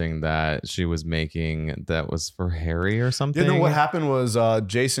dressing that she was making that was for Harry or something. You know what happened was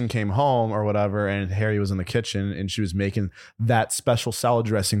Jason came home or whatever, and Harry was in the kitchen, and she was making that special salad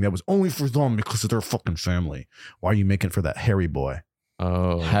dressing that was only for them because of their fucking family. Why are you making it for that Harry boy?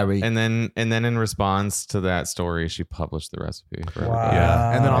 Oh, Harry. And then in response to that story, she published the recipe for Wow. everybody.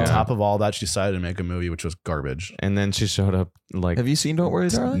 Yeah, and then on Yeah. top of all that, she decided to make a movie, which was garbage. And then she showed up like Have you seen Don't Worry,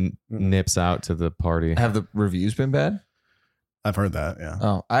 Darling? nips out to the party. Have the reviews been bad? I've heard that. Yeah,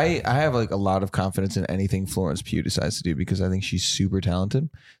 Oh, I have like a lot of confidence in anything Florence Pugh decides to do because I think she's super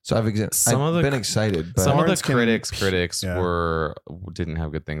talented. So I've been excited, but Some of Florence the can- critics yeah. didn't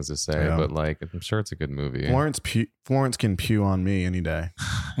have good things to say, Yeah. but like I'm sure it's a good movie. Florence can pew on me any day.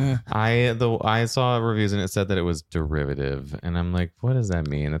 I saw reviews and it said that it was derivative, and I'm like, what does that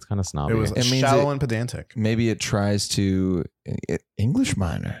mean? That's kind of snobby. It was It means shallow it- and pedantic. maybe it tries to English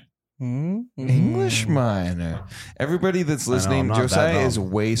minor. Mm-hmm. English minor. Everybody that's I know, I'm listening, not that Josiah dumb. is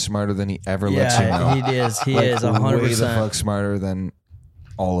way smarter than he ever lets you know. Yeah, he is. He Like, is way the 100%. fuck smarter than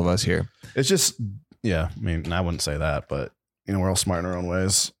all of us here. It's just, yeah. I mean, I wouldn't say that, but you know, we're all smart in our own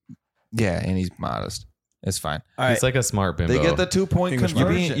ways. Yeah, and he's modest. It's fine. All right. He's like a smart bimbo. They get the 2-point English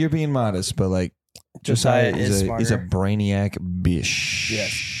conversion. You're being modest, but like Josiah Josiah is is a smarter. brainiac bitch.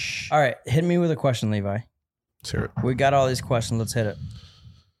 Yes. All right. Hit me with a question, Levi. Let's hear it. We got all these questions. Let's hit it.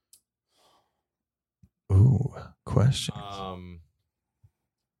 Ooh, question.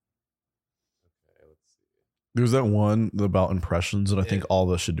 There's that one about impressions that I think all of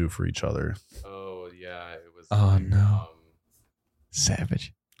us should do for each other. Oh yeah, it was. Oh no,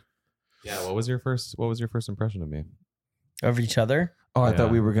 savage. Yeah, what was your first impression of me? Of each other? Oh, I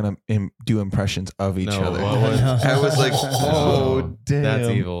thought we were gonna do impressions of each other. I was like, oh damn, that's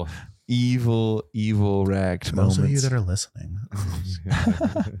evil. Evil racked Those moments. of you that are listening.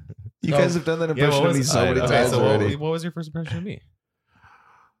 You guys have done that impression of me so many times already. What was your first impression of me?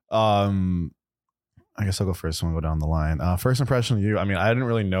 I guess I'll go first when we go down the line. First impression of you. I mean, I didn't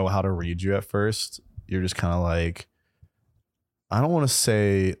really know how to read you at first. You're just kind of like, I don't want to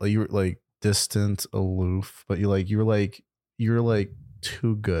say like you were like distant, aloof, but you're like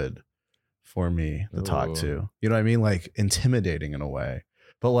too good for me to talk to. You know what I mean? Like intimidating in a way,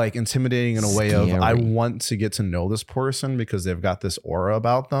 but like intimidating in a way of I want to get to know this person because they've got this aura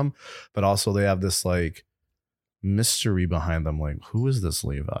about them, but also they have this like mystery behind them. Like, who is this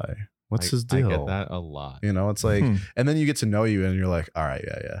Levi? What's his deal? I get that a lot. You know, it's like, and then you get to know you and you're like, all right,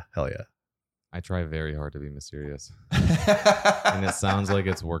 yeah, hell yeah. I try very hard to be mysterious. And it sounds like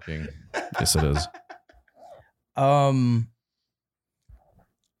it's working. Yes, it is.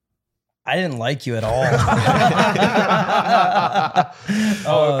 I didn't like you at all.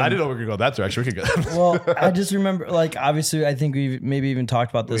 I didn't know we could go that direction. We could go. Well, I just remember, like, obviously, I think we've maybe even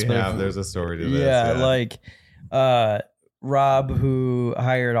talked about this. There's a story to this. Yeah, like, Rob, who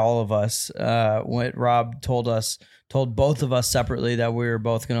hired all of us, when Rob told both of us separately that we were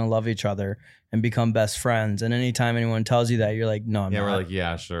both going to love each other and become best friends. And anytime anyone tells you that, you're like, no, I'm not. We're like,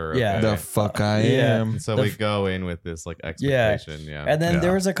 yeah, sure. Yeah. Okay. The fuck I am. So we go in with this like expectation. Yeah. And then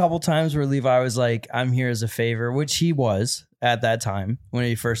there was a couple times where Levi was like, I'm here as a favor, which he was at that time when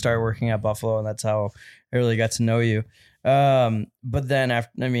he first started working at Buffalo. And that's how I really got to know you. But then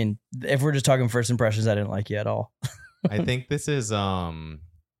after, I mean, if we're just talking first impressions, I didn't like you at all. I think this is me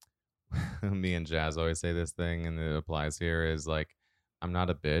and Jazz always say this thing, and it applies here, is like, I'm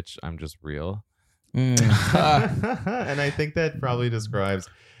not a bitch, I'm just real. And I think that probably describes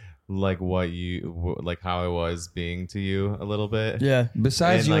like what you like, how I was being to you a little bit. Yeah.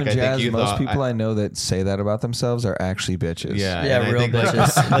 Besides you like, and Jazz, most people I know that say that about themselves are actually bitches. Yeah, real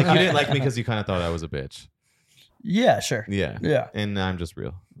bitches. Like you didn't like me because you kind of thought I was a bitch. Yeah, sure. Yeah. And I'm just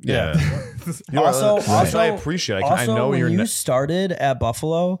real. Yeah. Also, I appreciate it. I know when you're you started at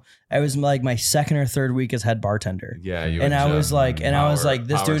Buffalo, I was like my second or third week as head bartender. Yeah, I was like,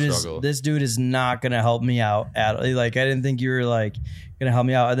 this dude is not gonna help me out at like. I didn't think you were like gonna help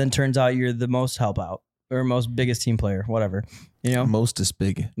me out, and then turns out you're the most help out or most biggest team player, whatever. You know, Mostest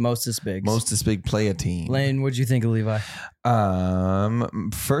big play a team. Lane, what'd you think of Levi?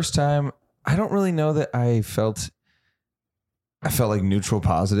 First time, I don't really know that I felt like neutral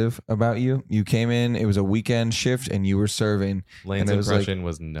positive about you. You came in, it was a weekend shift, and you were serving. Lane's impression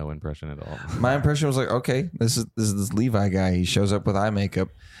was no impression at all. My impression was like, okay, this is this Levi guy. He shows up with eye makeup.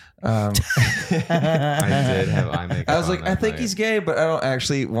 I did have eye makeup. I was like, I think he's gay, but I don't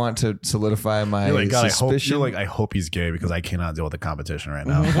actually want to solidify my suspicion. I hope he's gay because I cannot deal with the competition right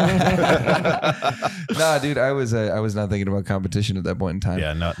now. Nah, dude, I was not thinking about competition at that point in time.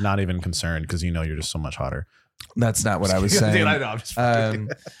 Yeah, not even concerned because you know you're just so much hotter. That's not what I was saying. Dude, I know. I'm just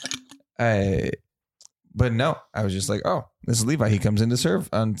but no, I was just like, oh, this is Levi. He comes in to serve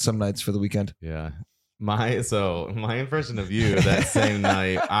on some nights for the weekend. Yeah. My impression of you that same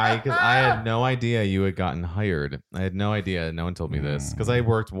night, I had no idea you had gotten hired. I had no idea. No one told me this because I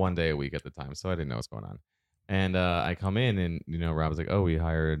worked 1 day a week at the time, so I didn't know what's going on. And I come in, and Rob was like, "Oh, we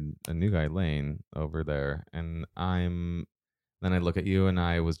hired a new guy, Lane, over there." And then I look at you, and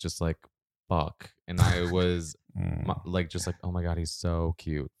I was just like, "Fuck!" And I was just like, "Oh my god, he's so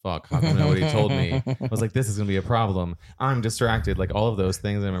cute." Fuck, how come nobody told me? I was like, "This is gonna be a problem." I'm distracted, like all of those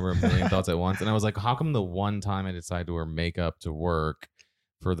things. I remember a million thoughts at once, and I was like, "How come the one time I decided to wear makeup to work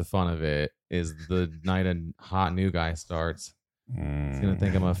for the fun of it is the night a hot new guy starts? He's gonna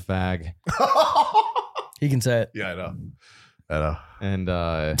think I'm a fag." He can say it. Yeah, I know. And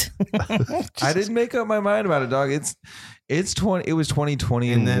I didn't make up my mind about it, dog. It was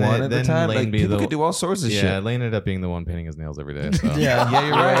 2021 at the time. Like people could do all sorts of shit. Yeah, Lane ended up being the one painting his nails every day. So. Yeah,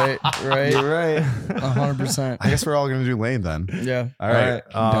 you're right. You're right. 100%. I guess we're all gonna do Lane then. Yeah. All right.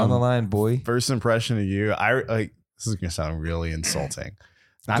 Down the line, boy. First impression of you. This is gonna sound really insulting.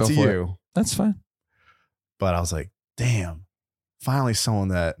 Not Go to for you. It. That's fine. But I was like, damn. Finally, someone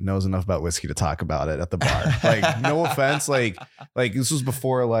that knows enough about whiskey to talk about it at the bar. Like, no offense. Like this was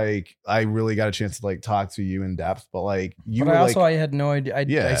before like I really got a chance to like talk to you in depth. But like you, but were I had no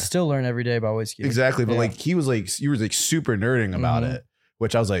idea. I still learn every day about whiskey. Exactly. But like you were like super nerding about it,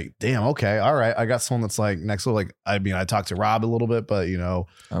 which I was like, damn, okay, all right. I got someone that's like next level. Like, I mean, I talked to Rob a little bit, but I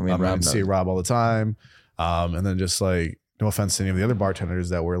Rob see Rob all the time. And then just like, no offense to any of the other bartenders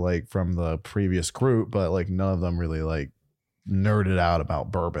that were like from the previous group, but like none of them really like nerded out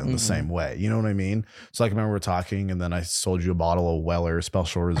about bourbon the same way. You know what I mean? So like I remember we were talking and then I sold you a bottle of Weller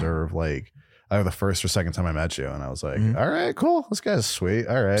Special Reserve like either the first or second time I met you. And I was like, all right, cool. This guy's sweet.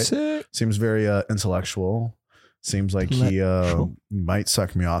 All right. Sick. Seems very intellectual. Seems like he might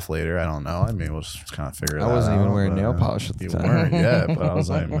suck me off later. I don't know. I mean, we'll just kind of figure it out. I wasn't even wearing nail polish at the time. Weren't yet, but I was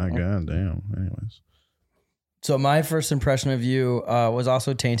like, my God, damn. Anyways. So my first impression of you was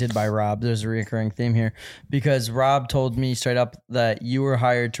also tainted by Rob. There's a recurring theme here because Rob told me straight up that you were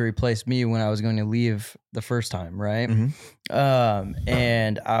hired to replace me when I was going to leave the first time, right?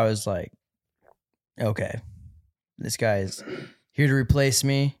 And I was like, okay, this guy is here to replace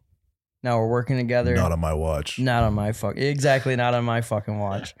me. Now we're working together. Not on my watch. Not on my exactly not on my fucking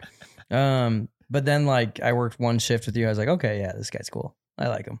watch. But then like I worked one shift with you. I was like, okay, yeah, this guy's cool. I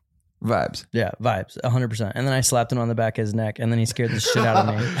like him. Vibes. Yeah, vibes, 100%. And then I slapped him on the back of his neck, and then he scared the shit out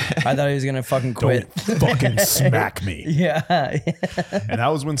of me. I thought he was gonna fucking quit. Don't fucking smack me. Yeah. And that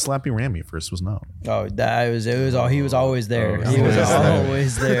was when Slappy Rammy first was known. Oh, it was all. He was always there. He was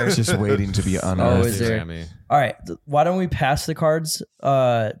always there. Just waiting to be unearthed. Always there. All right, why don't we pass the cards?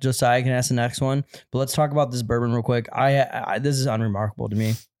 Josiah can ask the next one, but let's talk about this bourbon real quick. This is unremarkable to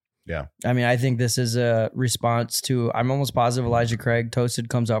me. Yeah. I mean, I think this is a response to, I'm almost positive Elijah Craig Toasted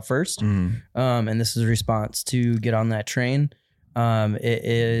comes out first. And this is a response to Get on That Train. It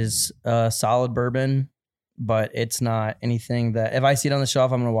is a solid bourbon, but it's not anything that if I see it on the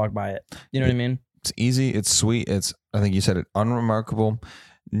shelf, I'm going to walk by it. You know what I mean? It's easy. It's sweet. I think you said it, unremarkable.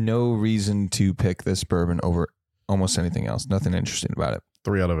 No reason to pick this bourbon over almost anything else. Nothing interesting about it.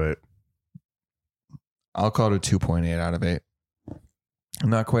 3 out of 8. I'll call it a 2.8 out of 8.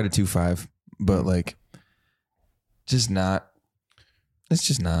 Not quite a 2.5, but like, just not. It's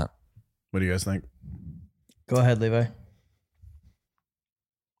just not. What do you guys think? Go ahead, Levi.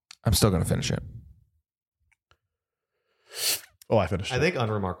 I'm still going to finish it. Oh, I finished it. I think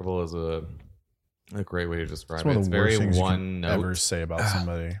unremarkable is a great way to describe It's it. It's very one note. Ever say about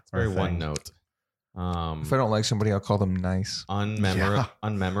somebody. It's very one note. If I don't like somebody, I'll call them nice. Unmemorable.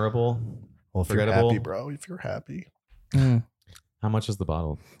 Well, if you're forgettable. happy, bro. If you're happy. How much is the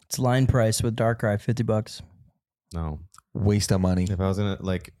bottle? It's line price with Dark Rye, $50. No. Waste of money. If I was in it,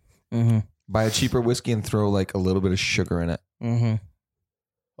 like, Buy a cheaper whiskey and throw like a little bit of sugar in it.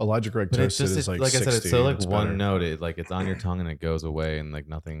 Elijah Craig but it's Toasted just is like, like I 60. said, it's so like It's one better. note. It like it's on your tongue and it goes away and like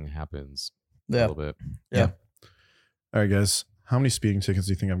nothing happens. A Yeah. little bit. Yeah. All right, guys. How many speeding tickets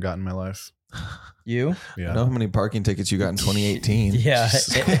do you think I've got in my life? You? Yeah. I know how many parking tickets you got in 2018. Yeah.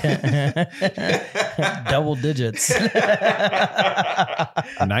 Double digits.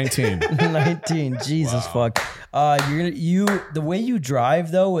 19. 19. Jesus fuck. The way you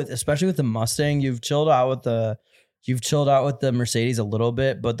drive though, especially with the Mustang, you've chilled out with the Mercedes a little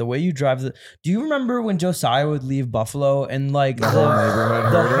bit, but the way you drive do you remember when Josiah would leave Buffalo and like The whole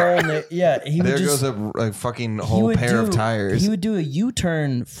neighborhood heard it. he would There just goes a like fucking whole pair of tires. He would do a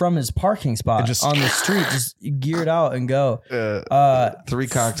U-turn from his parking spot on the street, just geared out and go. 3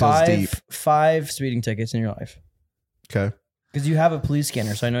 cocktails deep. 5 speeding tickets in your life. Okay. Because you have a police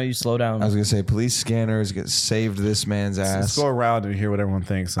scanner, so I know you slow down. I was gonna say police scanners get saved this man's ass. Let's go around and hear what everyone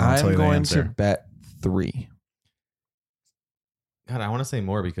thinks. And I'll tell I'm you the going answer. to bet 3. God, I want to say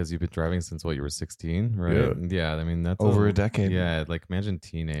more because you've been driving since what, you were 16, right? Yeah, I mean that's Over a decade. Yeah, like imagine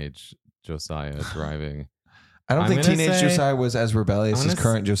teenage Josiah driving. I don't I'm think gonna teenage say- Josiah was as rebellious as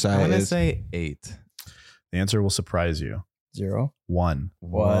current I'm Josiah gonna is. say 8. The answer will surprise you. 0. 1.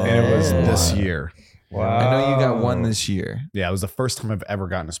 What? And it was this year. Wow. I know you got 1 this year. Yeah, it was the first time I've ever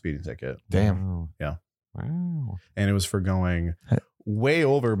gotten a speeding ticket. Damn. Wow. Yeah. Wow. And it was for going way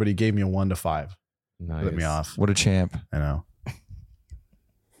over, but he gave me a 1 to 5. Nice. Let me off. What a champ. I know.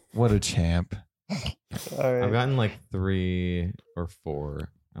 What a champ. I've gotten like 3 or 4,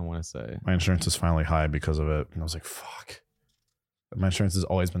 I want to say. My insurance is finally high because of it. And I was like, fuck. My insurance has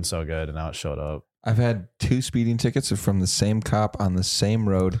always been so good, and now it showed up. I've had 2 speeding tickets from the same cop on the same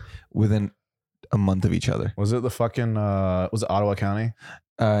road within a month of each other. Was it the fucking, was it Ottawa County?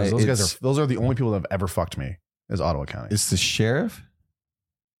 'Cause those are the only people that have ever fucked me is Ottawa County. It's the sheriff?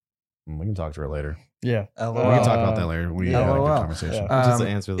 We can talk to her later. Yeah. We can talk about that later. We had a good LOL. conversation. Just to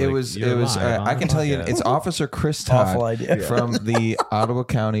answer, it like, was you're live on I can the tell you podcast. it's Officer Chris Awful Todd idea. from the Ottawa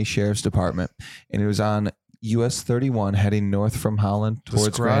County Sheriff's Department, and it was on US 31 heading north from Holland towards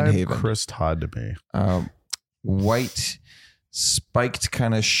Describe Grand Haven. Chris Todd to me. White spiked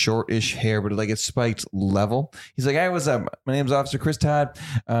kind of shortish hair, but like it's spiked level. He's like, "Hey, what's up? My name's Officer Chris Todd.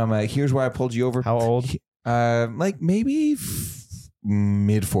 Here's why I pulled you over." How old? Like maybe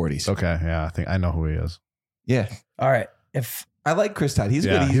mid 40s. Okay, yeah, I think I know who he is. Yeah. All right. If I like Chris Todd. He's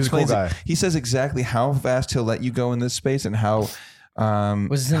good. He he's a cool explains guy. He says exactly how fast he'll let you go in this space and how.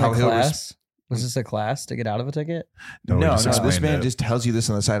 was this in how a he'll class? Was this a class to get out of a ticket? No. just This explained man it. just tells you this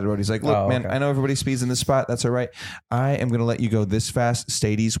on the side of the road. He's like, look, Oh, man, okay. I know everybody speeds in this spot. That's all right. I am going to let you go this fast.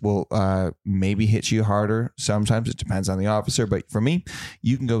 Stadies will maybe hit you harder. Sometimes it depends on the officer. But for me,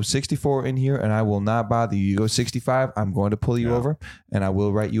 you can go 64 in here and I will not bother you. You go 65, I'm going to pull you over and I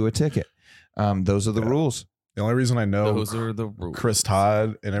will write you a ticket. Those are the rules. The only reason I know Those are the rules. Chris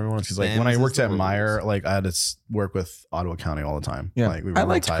Todd and everyone, because like when I Them's worked the at rules. Meyer, like I had to work with Ottawa County all the time. Yeah. Like we were I real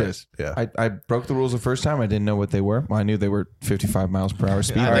liked tight. Chris. Yeah. I broke the rules the first time. I didn't know what they were. Well, I knew they were 55 miles per hour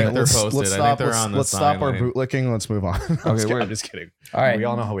speed. I All think right, they're let's posted. I stop. think they're on the Let's stop our sign lane. bootlicking. Let's move on. word. I'm just kidding. All right. We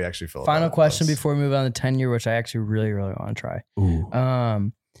all know how we actually feel. Final about question those. before we move on to 10 year, which I actually really, really want to try.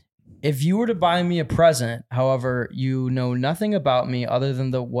 Ooh. If you were to buy me a present, however, you know nothing about me other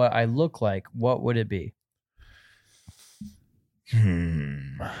than what I look like, what would it be?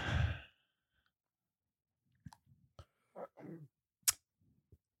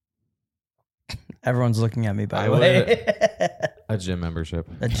 Everyone's looking at me, by the way. A gym membership.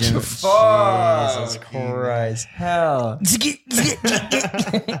 A gym. Fuck. Jesus Christ. Hell.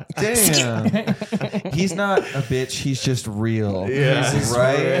 Damn. He's not a bitch. He's just real. Yeah. He's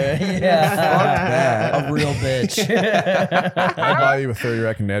right? Yeah. Fuck that. A real bitch. I'll buy you a 30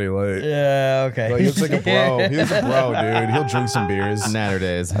 rack of Natty Light. Yeah, okay. Like, he looks like a bro. He looks a bro, dude. He'll drink some beers. Natter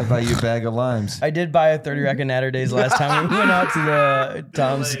days. I buy you a bag of limes. I did buy a 30 rack of Natter Days last time we went out to the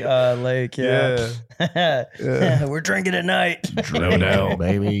Tom's Lake. Yeah. We're drinking at night. No doubt.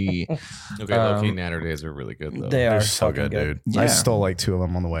 Baby. Okay, low-key Natter days are really good though. They are They're so fucking good, dude. Yeah. I stole like 2 of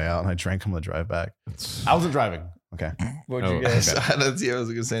them on the way out, and I drank them on the drive back. I wasn't driving. Okay. What'd you Oh, get? okay. Let's see. I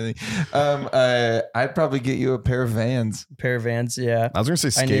wasn't gonna say anything. I'd probably get you a pair of Vans. Pair of Vans, yeah. I was gonna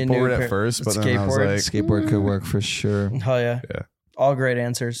say I need a new skateboard pair- at first, but then I was skateboard? like, Skateboard could work for sure. Hell yeah. Yeah. All great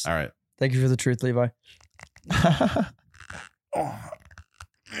answers. all right. Thank you for the truth, Levi.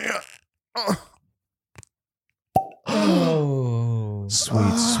 Oh.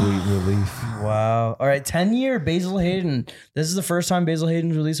 Sweet relief. Wow. All right. 10-year Basil Hayden. This is the first time Basil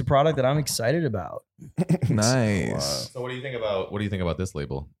Hayden's released a product that I'm excited about. Nice. So what do you think about this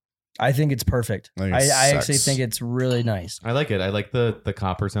label? I think it's perfect. I think I it actually sucks. think it's really nice. I like it. I like the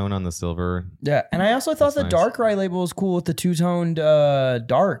copper tone on the silver. Yeah. And I also thought That's the nice. dark rye label was cool with the two-toned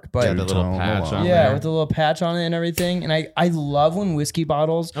dark. But Yeah, the little Two-tone, patch hold on on. yeah, there. with the little patch on it and everything. And I love when whiskey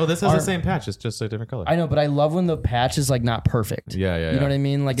bottles. Oh, this is are- the same patch. It's just a different color. I know, but I love when the patch is like not perfect. Yeah, yeah. You know what I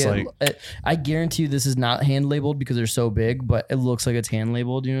mean? Like, It's I guarantee you this is not hand labeled because they're so big, but it looks like it's hand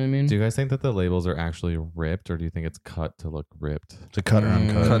labeled. You know what I mean? Do you guys think that the labels are actually ripped, or do you think it's cut to look ripped? To cut or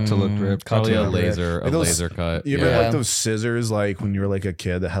uncut. Cut to look ripped. Probably a look ripped. laser cut. You yeah. ever had like those scissors, like when you were like a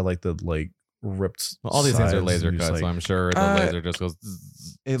kid that had like the like ripped. Well, all these things are sides, laser and you cut, just, so like, I'm sure the laser just goes.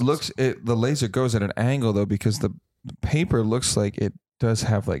 zzz. The laser goes at an angle though because the paper looks like it does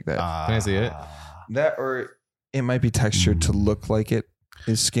have like that. Can I see it? That or it might be textured to look like it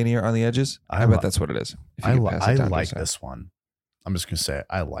is skinnier on the edges. I I bet li- that's what it is. If you could pass it down to like us. this one. I'm just gonna say it.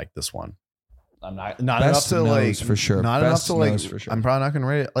 I like this one. I'm not Best enough to nose like for sure. Not Best enough to like. nose for sure. I'm probably not gonna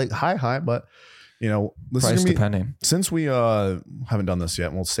rate it like high, but you know, this Price is gonna be, depending. since we haven't done this yet,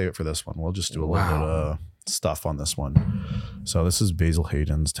 and we'll save it for this one. We'll just do a little bit of stuff on this one. So this is Basil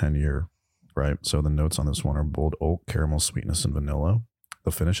Hayden's 10-year, right? So the notes on this one are bold oak, caramel sweetness, and vanilla. The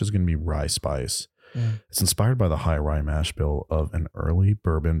finish is going to be rye spice. It's inspired by the high rye mash bill of an early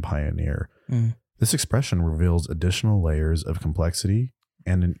bourbon pioneer. This expression reveals additional layers of complexity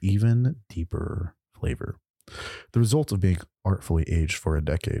and an even deeper flavor. The result of being artfully aged for a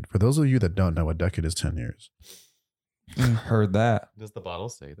decade. For those of you that don't know, a decade is 10 years. Heard that. Does the bottle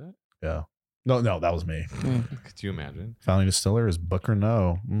say that? Yeah. No, that was me. Could you imagine? Founding distiller is Booker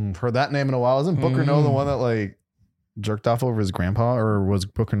No. Heard that name in a while. Isn't Booker No the one that like jerked off over his grandpa, or was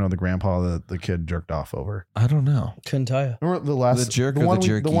Booker No the grandpa that the kid jerked off over? I don't know. Couldn't tell you. Remember the last The jerk the or one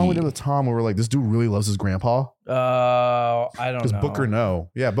the we, the one we jerky? did with Tom, where we're like, this dude really loves his grandpa. I don't Because know. Booker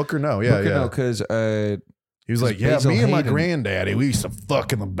No, yeah, Booker No, yeah. because He was like, Because yeah, Basil me and my Hayden- granddaddy, we used to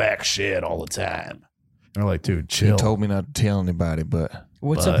fuck in the back shed all the time. And we're like, dude, he chill. told me not to tell anybody, but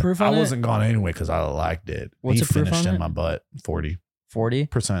What's the But proof on I it? wasn't gone anyway because I liked it. What's he the proof finished on in it? my butt. 40%, 40?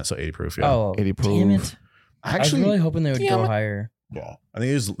 so 80 proof. Yeah. Oh, 80 damn proof. it. Actually, I was really hoping they would damn go it. higher. yeah. I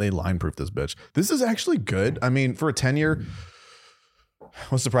think they line proof this bitch. This is actually good. I mean, for a 10-year,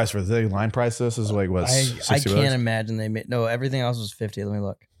 what's the price for this? They line price this is like what? I 60 can't bucks? imagine they made. No, everything else was 50. Let me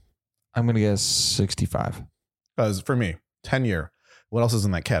look. I'm gonna guess 65. Because for me, 10-year. What else is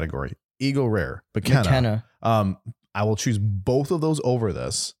in that category? Eagle Rare, McKenna. McKenna. I will choose both of those over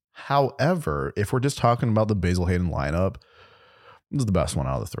this. However, if we're just talking about the Basil Hayden lineup, this is the best one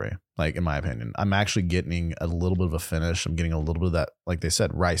out of the three, like in my opinion. I'm actually getting a little bit of a finish. I'm getting a little bit of that, like they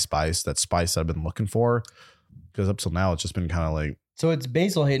said, rye spice, that spice I've been looking for. Because up till now, it's just been kind of like. So it's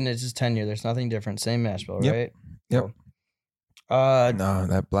Basil Hayden. It's just 10 year. There's nothing different. Same mash bill, Yep. right? Yep. Cool. No,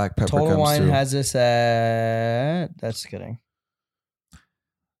 that black pepper Total comes Wine through. has this at. That's kidding.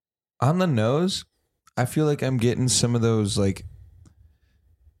 On the nose, I feel like I'm getting some of those like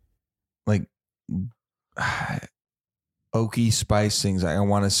oaky spice things. I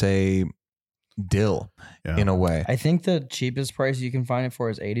want to say dill in a way. I think the cheapest price you can find it for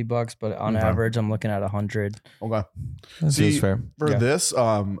is $80, but on average, I'm looking at 100. Okay. That seems fair. For this,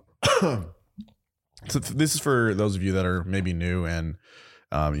 so this is for those of you that are maybe new and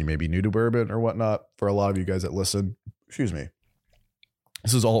you may be new to bourbon or whatnot. For a lot of you guys that listen, excuse me,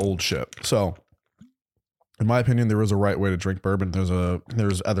 this is all old shit. So, in my opinion, there is a right way to drink bourbon.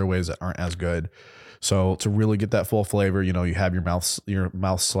 There's other ways that aren't as good. So to really get that full flavor, you have your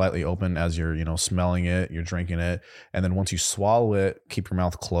mouth slightly open as you're, smelling it, you're drinking it. And then once you swallow it, keep your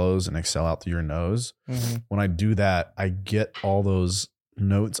mouth closed and exhale out through your nose. Mm-hmm. When I do that, I get all those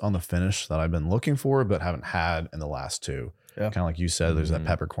notes on the finish that I've been looking for, but haven't had in the last two. Yeah. Kind of like you said, there's that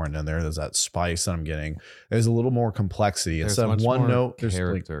peppercorn in there. There's that spice that I'm getting. There's a little more complexity. Instead of one note, there's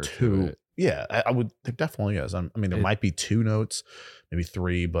like two. Yeah, I would. There definitely is. I mean, there might be two notes, maybe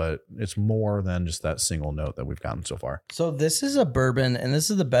three, but it's more than just that single note that we've gotten so far. So this is a bourbon, and this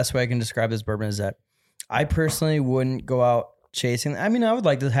is the best way I can describe this bourbon is that I personally wouldn't go out chasing. I mean, I would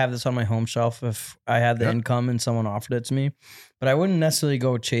like to have this on my home shelf if I had the income and someone offered it to me, but I wouldn't necessarily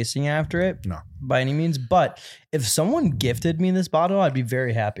go chasing after it by any means. But if someone gifted me this bottle, I'd be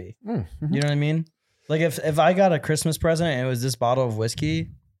very happy. Mm-hmm. You know what I mean? Like if I got a Christmas present and it was this bottle of whiskey,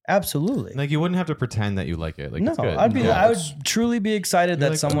 absolutely. Like you wouldn't have to pretend that you like it. Like no, it's good. I would truly be excited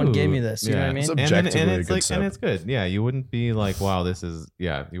that someone gave me this. You know what I mean? It's objectively and it's good. Yeah, you wouldn't be like, wow, this is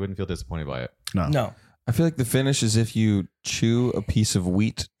you wouldn't feel disappointed by it. No. I feel like the finish is if you chew a piece of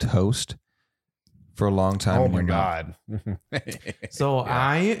wheat toast for a long time. Oh my God. So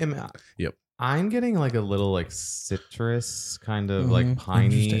I am. Yep. I'm getting like a little like citrus kind of like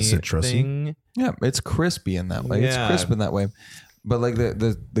piney thing. Yeah, it's crispy in that way. Yeah. It's crisp in that way. But like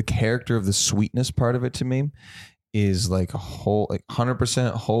the character of the sweetness part of it to me is like a whole, like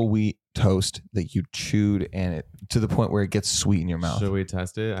 100% whole wheat toast that you chewed and it to the point where it gets sweet in your mouth. Should we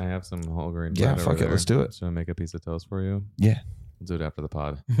test it? I have some whole grain. Yeah, fuck it. Let's do it. Should I make a piece of toast for you? Yeah. We'll do it after the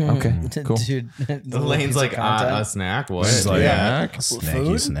pod. Okay, cool. Dude, Lane's like a snack. What?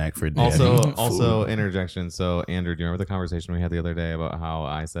 Snacky snack for daddy. Also interjection. So Andrew, do you remember the conversation we had the other day about how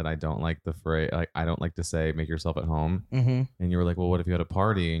I said I don't like the phrase, like I don't like to say make yourself at home, and you were like, well, what if you had a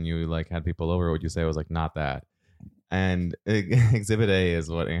party and you like had people over? What would you say? I was like, not that. And Exhibit A is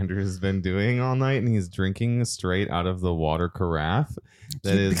what Andrew's been doing all night, and he's drinking straight out of the water carafe.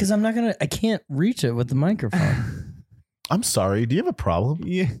 Because I can't reach it with the microphone. I'm sorry. Do you have a problem?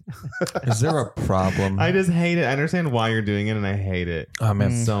 Yeah. Is there a problem? I just hate it. I understand why you're doing it, and I hate it. Oh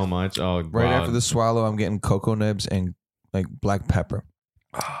man, so much. Oh, right after the swallow, I'm getting cocoa nibs and like black pepper.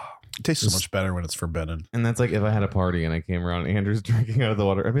 It tastes so much better when it's forbidden. And that's like if I had a party and I came around and Andrew's drinking out of the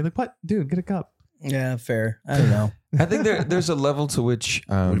water, I'd be like, "What, dude? Get a cup." Yeah, fair. I don't know. I think there's a level to which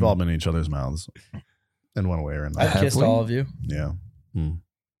we've all been in each other's mouths in one way or another. I've kissed all of you. Yeah.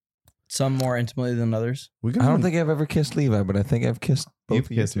 Some more intimately than others. I don't think I've ever kissed Levi, but I think I've kissed both. You've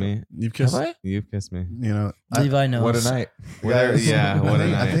kissed me. You've kissed. Have I? You've kissed me. Levi knows. What a night. What a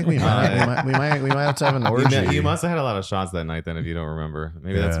night. I think we might have to have an orgy. You must have had a lot of shots that night then, if you don't remember.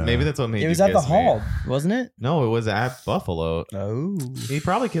 Maybe that's what made you. It was at the hall, wasn't it? No, it was at Buffalo. Oh, he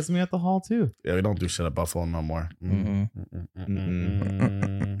probably kissed me at the hall too. Yeah, we don't do shit at Buffalo no more.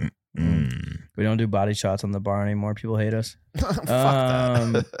 We don't do body shots on the bar anymore. People hate us. Fuck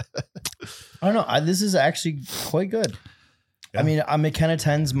that. I don't know. This is actually quite good. Yeah. I mean, McKenna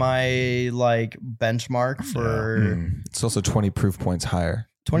 10's my like benchmark for. It's also 20 proof points higher.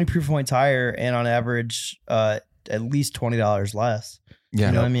 20 proof points higher, and on average, at least $20 less. Yeah,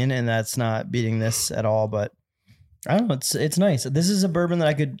 you know what I mean. And that's not beating this at all. But I don't know. It's nice. This is a bourbon that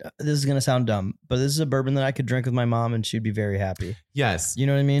I could. This is gonna sound dumb, but this is a bourbon that I could drink with my mom, and she'd be very happy. Yes, you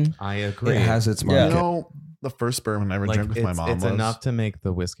know what I mean. I agree. It has its market. You know, the first bourbon I ever drank with my mom it's was enough to make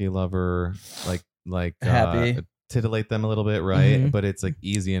the whiskey lover like happy, titillate them a little bit, right? But it's like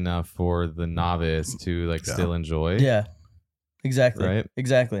easy enough for the novice to like still enjoy. Yeah. Exactly. Right?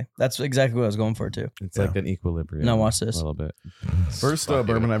 Exactly. That's exactly what I was going for too. It's like an equilibrium. Now watch this. A little bit. First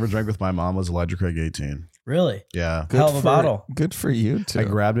bourbon I ever drank with my mom was Elijah Craig 18. Really? Yeah. Hell of a bottle. Good for you too. I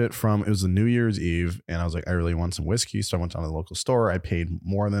grabbed it it was a New Year's Eve, and I was like, I really want some whiskey. So I went down to the local store. I paid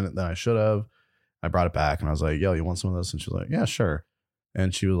more than I should have. I brought it back and I was like, yo, you want some of this? And she was like, yeah, sure.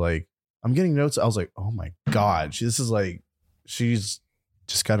 And she was like, I'm getting notes. I was like, oh my God. She's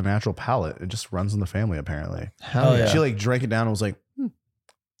just got a natural palate. It just runs in the family, apparently. Hell yeah. She like drank it down and was like,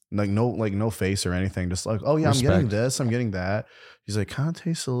 like no face or anything. Just like, oh yeah, Respect. I'm getting this. I'm getting that. She's like, kind of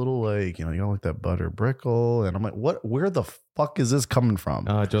tastes a little like, you got like that butter brickle. And I'm like, where the fuck is this coming from?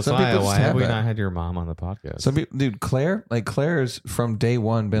 Josiah, why have we that. not had your mom on the podcast? Some people, dude, Claire's from day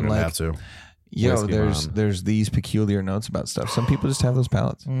one been You're gonna like, have to. yo, Whiskey there's these peculiar notes about stuff. Some people just have those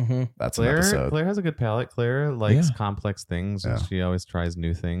palates. Mm-hmm. That's an episode. Claire has a good palate. Claire likes Yeah. complex things, and Yeah. she always tries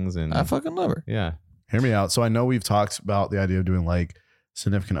new things. And I fucking love her. yeah, Hear me out. So I know we've talked about the idea of doing like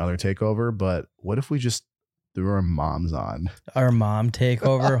significant other takeover, but what if we just threw our moms on? Our mom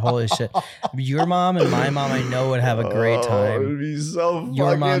takeover. Holy shit. Your mom and my mom, I know, would have a great Oh, time. it'd be so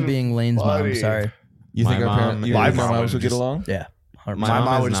Your mom fucking being Lane's mom. funny. Sorry. You think My our parents, mom- you my think our mom moms would would get just- along? Yeah. my My mom,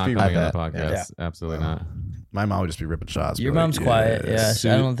 mom is would just not be coming right on the back. podcast. Absolutely not. My mom would just be ripping shots. Your be like, mom's quiet. Yeah. Su-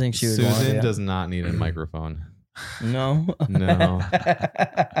 I don't think she would want Susan to. does not need a microphone. No. No.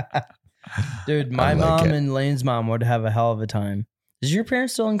 Dude, my I like mom it. and Lane's mom would have a hell of a time. Is your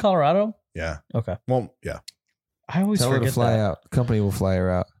parents still in Colorado? Yeah. Okay. Well, yeah. I always Tell her forget to fly that. out. Company will fly her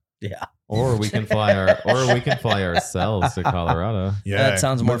out. Yeah. Or we can fly ourselves to Colorado. Yeah. That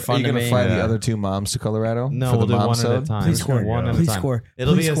sounds more But fun are you to gonna me. fly Yeah. the other two moms to Colorado? No, for we'll the do one mom-sode? at a time. Please score. One at a Please time. score.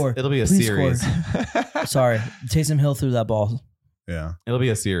 It'll Please be score. it'll be a Please series. score. Sorry. Taysom Hill threw that ball. Yeah. It'll be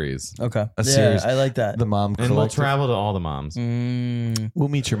a series, Okay. A Yeah, series. I like that. The mom and we'll collective. travel to all the moms. We'll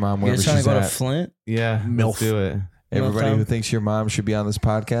meet your mom You wherever guys trying to she's go to at. Flint? Yeah, Milf. let's do it. Everybody Milf who time? thinks your mom should be on this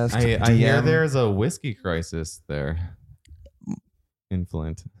podcast. I hear DM. there's a whiskey crisis there in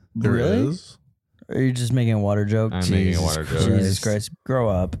Flint. There Really? is. Or are you just making a water joke? I'm making a water joke. Jesus Christ. Grow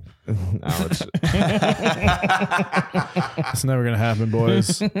up. Ouch. It's never gonna happen,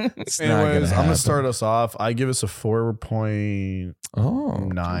 boys. It's not gonna Anyways, I'm happen. gonna start us off. I give us a 4.9. Oh,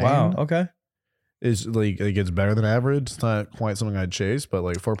 Wow. Okay. It's like it gets better than average. It's not quite something I'd chase, but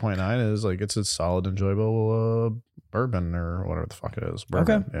like 4.9 is like it's a solid, enjoyable bourbon or whatever the fuck it is.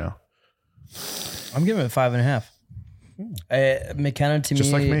 Bourbon. Okay. Yeah. I'm giving it 5.5. McKenna to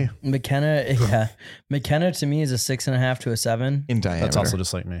Just me, like me. McKenna to me is a 6.5 to a 7. in diameter. That's also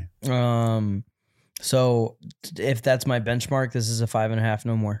just like me. So if that's my benchmark, this is a 5.5,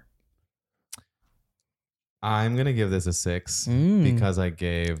 no more. I'm gonna give this a 6 Mm. because I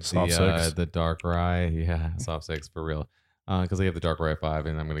gave Soft six. the dark rye. Yeah, soft 6 for real. Because I gave the dark rye a 5,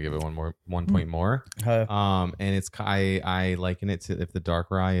 and I'm gonna give it one point more. And it's I liken it to if the dark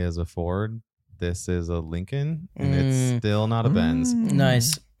rye is a Ford, this is a Lincoln, and it's still not a Benz.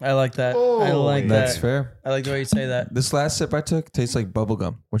 Nice. I like that. I Oh, like That's that. fair. I like the way you say that. This last sip I took tastes like bubble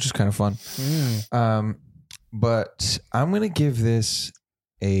gum, which is kind of fun. But I'm gonna give this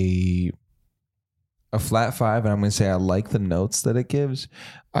a flat 5, and I'm gonna say I like the notes that it gives.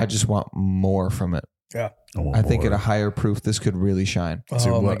 I just want more from it. I think at a higher proof, this could really shine.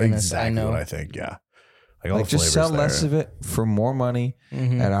 Oh my goodness, I know. what I think. Yeah. All Like the just sell flavors less there. of it for more money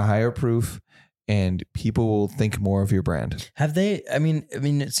Mhm. at a higher proof, and people will think more of your brand. Have they? I mean,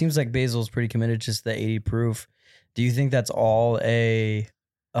 it seems like Basil's pretty committed just to the 80 proof. Do you think that's all a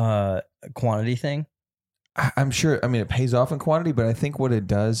quantity thing? I'm sure. I mean, it pays off in quantity, but I think what it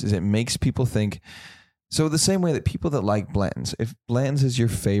does is it makes people think. So the same way that people that like Blanton's, if Blanton's is your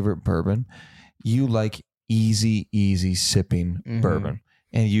favorite bourbon, you like easy sipping Mhm. bourbon,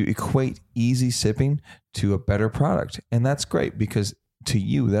 and you equate easy sipping to a better product, and that's great because to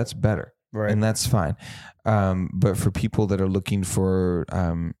you that's better, Right. and that's fine. But for people that are looking for,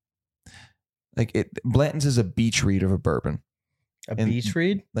 Blanton's is a beach read of a bourbon. A and- beach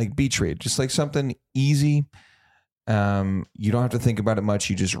read? Like beach read, just like something easy. You don't have to think about it much.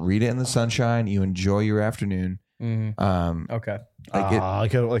 You just read it in the sunshine. You enjoy your afternoon. Mm-hmm. Okay.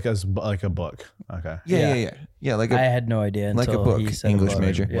 Like like a book. Okay. Yeah. Like I a had no idea like a until book, he said English about it.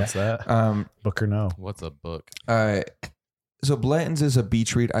 major. Yeah. What's that? um. Book or no? What's a book? So Blanton's is a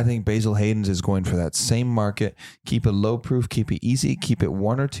beach read. I think Basil Hayden's is going for that same market. Keep it low proof. Keep it easy. Keep it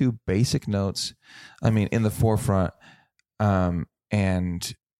one or two basic notes. I mean, in the forefront.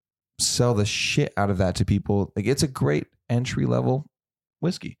 And sell the shit out of that to people. Like it's a great entry level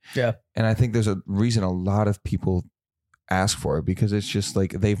whiskey. Yeah. And I think there's a reason a lot of people ask for it because it's just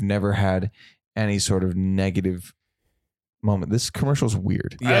like they've never had any sort of negative moment. This commercial is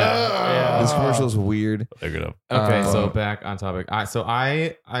weird. Yeah. This commercial is weird. Look it up. Okay, so back on topic.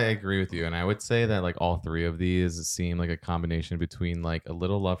 I agree with you, and I would say that like all three of these seem like a combination between like a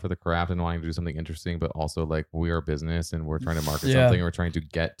little love for the craft and wanting to do something interesting, but also like we are a business and we're trying to market something and we're trying to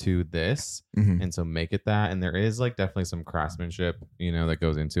get to this, and so make it that. And there is like definitely some craftsmanship, that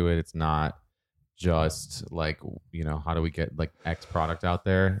goes into it. It's not just like how do we get like X product out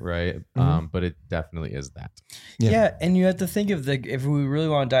there, right? But it definitely is that. Yeah, and you have to think of if we really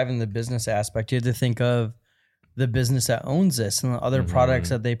want to dive into the business aspect, you have to think of the business that owns this and the other products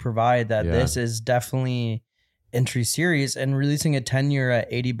that they provide. That this is definitely entry series, and releasing a 10-year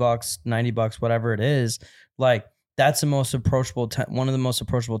at $80, $90, whatever it is, like that's the most approachable. One of the most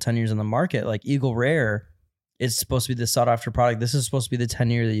approachable 10 years in the market. Like Eagle Rare. It's supposed to be the sought after product. This is supposed to be the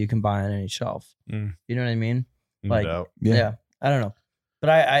 10-year that you can buy on any shelf. You know what I mean? Like, yeah, I don't know. But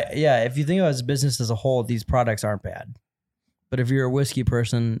if you think of it as a business as a whole, these products aren't bad. But if you're a whiskey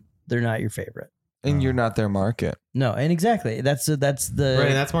person, they're not your favorite. And you're not their market. No, and exactly. That's the right.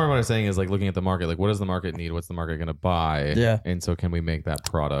 And that's more what I'm saying is like looking at the market, like what does the market need? What's the market going to buy? Yeah. And so can we make that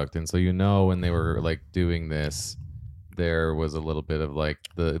product? And so when they were like doing this, there was a little bit of like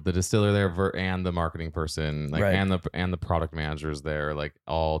the distiller there and the marketing person, like and the product managers there, like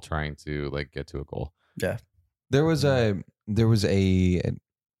all trying to like get to a goal. Yeah. There was a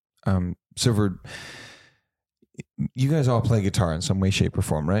so you guys all play guitar in some way, shape, or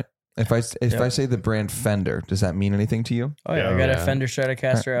form, right? If I say the brand Fender, does that mean anything to you? Oh yeah, I got a Fender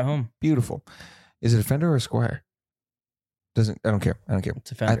Stratocaster at home. Beautiful. Is it a Fender or a Squire? I don't care.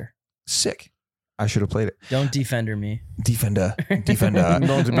 It's a Fender. Sick. I should have played it. Don't defender me. Defender. Don't be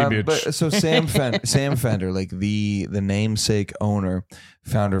bitch. But so Sam Fender, like the namesake owner,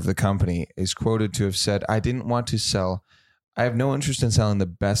 founder of the company, is quoted to have said, I have no interest in selling the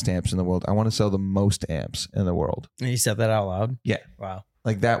best amps in the world. I want to sell the most amps in the world. And he said that out loud? Yeah. Wow.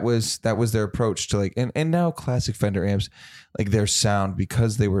 Like that was their approach to like, and now classic Fender amps, like their sound,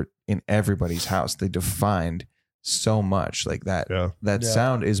 because they were in everybody's house, they defined so much like that. That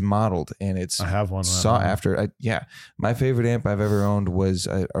sound is modeled, and it's I have one sought after. My favorite amp I've ever owned was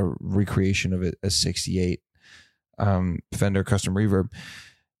a recreation of a 68 Fender custom reverb,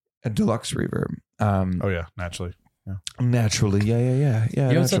 a deluxe reverb. Naturally. Naturally. Yeah.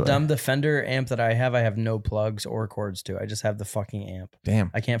 You know what's so dumb? The Fender amp that I have no plugs or cords to. I just have the fucking amp. Damn.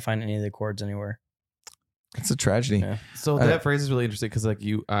 I can't find any of the cords anywhere. It's a tragedy. Yeah. So that phrase is really interesting because like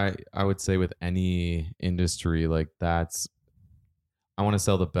I would say with any industry, like that's, I want to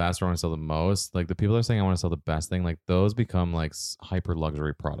sell the best or I want to sell the most. Like the people are saying I want to sell the best thing, like those become like hyper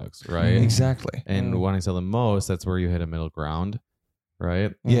luxury products, right? Exactly. And when I sell the most, that's where you hit a middle ground,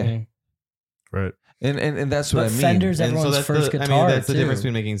 right? Yeah. Right. And that's what I mean. Fender's everyone's first guitar. That's the too. difference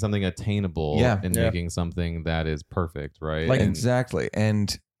between making something attainable and making something that is perfect, right? Like, exactly.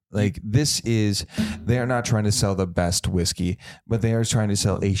 And like they are not trying to sell the best whiskey, but they are trying to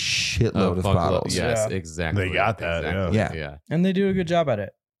sell a shitload of bottles. Yes, exactly. They got that. Exactly. Yeah. And they do a good job at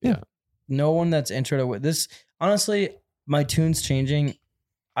it. Yeah. No one that's intro to this. Honestly, my tune's changing.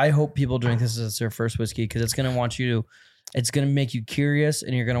 I hope people drink this as their first whiskey because it's going to make you curious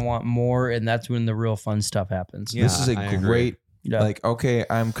and you're going to want more. And that's when the real fun stuff happens. Yeah, this is a great, like, okay,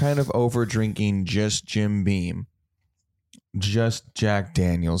 I'm kind of over drinking just Jim Beam, just Jack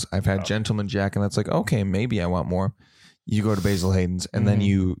Daniels. I've had Gentleman Jack, and that's like, okay, maybe I want more. You go to Basil Hayden's, and then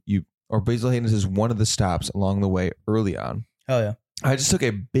or Basil Hayden's is one of the stops along the way early on. Hell yeah. I just took a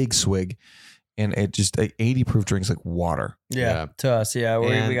big swig, and it just, like 80 proof drinks like water. Yeah. To us, we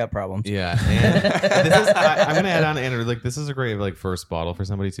got problems. Yeah. And this is, I'm going to add on, Andrew, like this is a great like first bottle for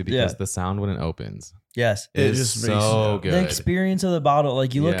somebody too, because the sound when it opens. Yes. It just so good. The experience of the bottle,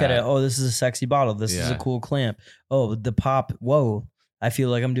 like you look at it, oh, this is a sexy bottle. This is a cool clamp. Oh, the pop. Whoa. I feel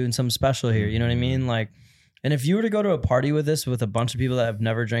like I'm doing something special here. You know what I mean? Like, and if you were to go to a party with this with a bunch of people that have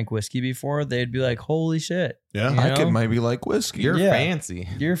never drank whiskey before, they'd be like, holy shit. Yeah. I could maybe like whiskey. You're fancy.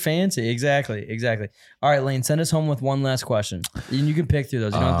 You're fancy. Exactly. All right, Lane, send us home with one last question. And you can pick through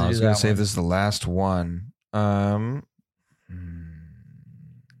those. You don't have to do that. I was going to say this is the last one.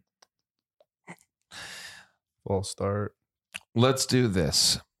 We'll start. Let's do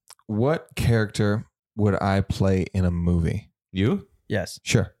this. What character would I play in a movie? You? Yes.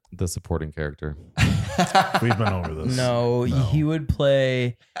 Sure. The supporting character. We've been over this. No, he would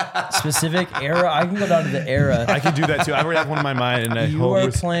play specific era. I can go down to the era. I could do that too. I already have one in my mind. And you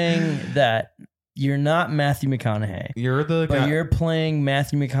are playing that. You're not Matthew McConaughey. You're the guy. But you're playing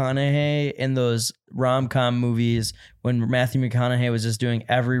Matthew McConaughey in those rom-com movies when Matthew McConaughey was just doing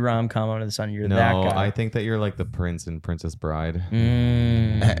every rom-com under the sun. You're that guy. I think that you're like the Prince and Princess Bride.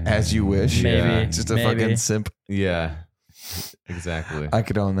 As you wish. Maybe. Just a fucking simp. Yeah. Exactly. I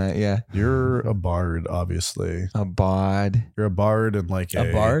could own that. Yeah. You're a bard, obviously. A bard. You're a bard and like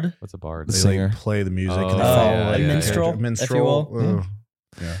A bard? What's a bard? The They singer. like play the music. Oh, And they follow, yeah, like, yeah, the minstrel, character. if you will. Minstrel.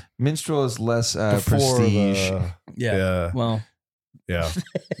 Yeah. Minstrel is less Before prestige. Yeah. Well, Yeah.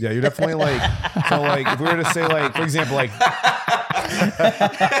 Yeah. You're definitely like, so like, if we were to say like, for example, like, so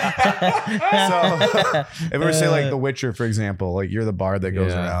if we were to say like The Witcher, for example, like you're the bard that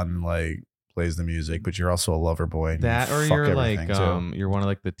goes Yeah. around and like plays the music, but you're also a lover boy. And That you or fuck you're like everything, too. you're one of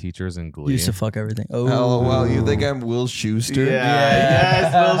like the teachers in Glee. used to fuck everything. Oh, LOL, you think I'm Will Schuester?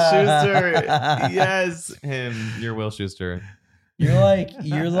 Yes, Will Schuester. Yes, him. You're Will Schuster. You're like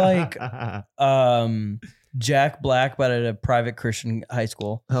Jack Black, but at a private Christian high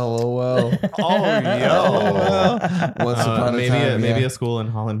school. LOL. yo. Once upon a time. maybe a school in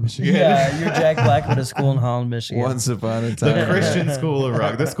Holland, Michigan. Yeah, you're Jack Black at a school in Holland, Michigan. Once upon a The time. Christian school of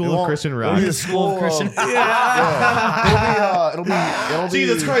rock. The school of Christian rock. The school of Christian. Yeah. It'll be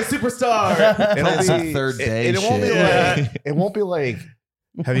Jesus Christ Superstar. That's a third day It won't be shit. like it won't be like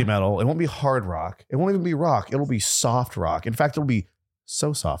heavy metal. It won't be hard rock. It won't even be rock. It'll be soft rock. In fact, it'll be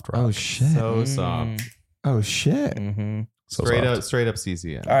so soft rock. Oh shit. So soft. Oh shit. Mm-hmm. So Straight soft. up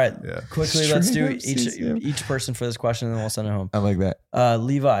CCM. All right, Yeah. quickly, Straight let's do up CCM. each person for this question, and then we'll send it home. I like that.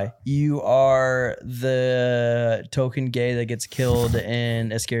 Levi, you are the token gay that gets killed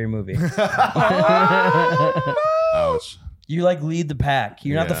in a scary movie. Ouch. You like lead the pack.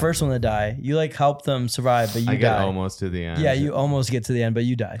 You're not the Yeah. first one to die. You like help them survive, but you I get die. almost to the end. Yeah, you almost get to the end, but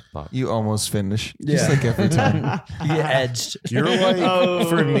you die. You almost finish. Yeah. Just like every time. You get edged. You're like Oh.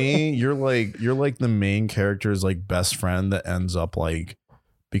 for me, you're like the main character's like best friend that ends up like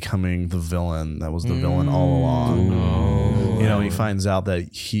becoming the villain that was the villain all along. No. You know, he finds out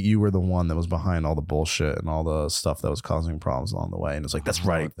that you were the one that was behind all the bullshit and all the stuff that was causing problems along the way. And it's like, that's Oh,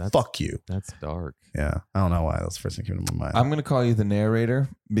 right. that's- Fuck you. That's dark. Yeah. I don't know why. That's the first thing that came to my mind. I'm going to call you the narrator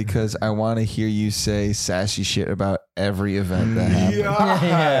because I want to hear you say sassy shit about every event that happened.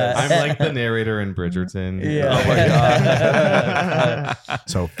 Yeah. I'm like the narrator in Bridgerton. Yeah. Oh my god.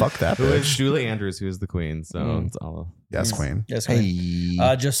 So fuck that Who is bitch. Julie Andrews, who is the queen. So it's all. Yes, queen. Yes,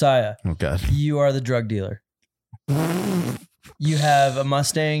 Hey. Josiah, Oh, God. you are the drug dealer. You have a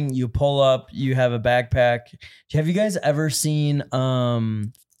Mustang, you pull up, you have a backpack. Have you guys ever seen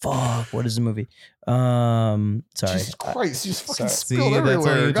what is the movie? Sorry. Jesus Christ. You just fucking See, spilled that's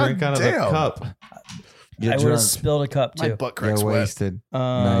everywhere. why you God drink out of the damn. cup. You're I would drunk. have spilled a cup My too. butt crack's You're wet. wasted.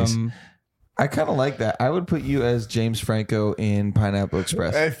 Nice. I kind of like that. I would put you as James Franco in Pineapple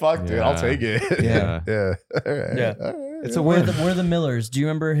Express. Hey, fuck, dude. I'll Yeah. take it. Yeah. Yeah. All right. Yeah. All right. It's a We're win. the Millers. Do you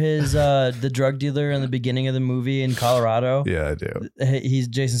remember his the drug dealer in the beginning of the movie in Colorado? Yeah, I do. He's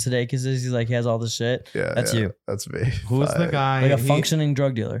Jason Sudeikis. He's like he has all this shit. Yeah. That's yeah. you. That's me. Who's the Fine. guy? Like a functioning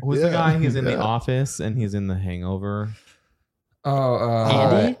drug dealer. Who's the Yeah. guy? He's in Yeah. The Office and he's in The Hangover.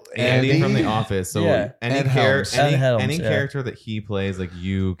 Andy? Andy from The Office. So Yeah. any Ed Helms. Ed Helms, any yeah. character that he plays, like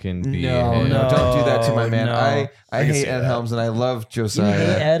you can be. No, him. no, don't do that to my man. No. I I can hate see Ed that. Helms and I love You Josiah.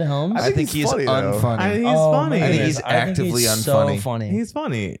 hate Ed Helms? I think he's he's funny, though. unfunny. He's Oh, funny. my I think goodness. he's actively so unfunny. funny. He's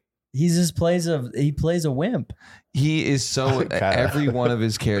funny. He plays a wimp. He is so Kinda. every one of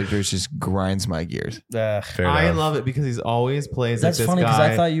his characters just grinds my gears. Fair I enough. love it because he's always plays That's like this funny because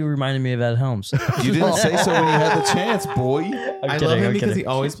guy. I thought you reminded me of Ed Helms. You didn't say so when you had the chance, boy. I love him because he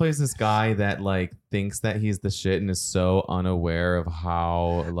always plays this guy that like thinks that he's the shit and is so unaware of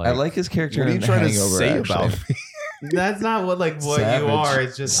how like I like his character. What are you in trying to Hangover, say actually. about me? that's not what like what Savage. you are.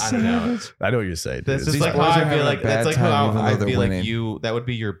 It's just I don't know. I know what you're saying. That's dude. just like boys how are I feel having a like bad that's like time how even though I they're feel like winning. you that would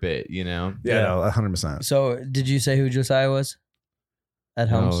be your bit, you know? yeah, no, 100%. So did you say who Josiah was? Ed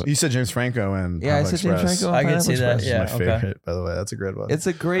Helms. No. You said James Franco and Yeah, I Pineapple said James Express. Franco. I can Pineapple see that, Express. yeah. This is my okay. favorite, by the way. That's a great one. It's a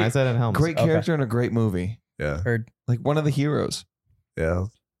I great, said at Helms. great Okay. character and a great movie. yeah, Heard. Like one of the heroes. yeah.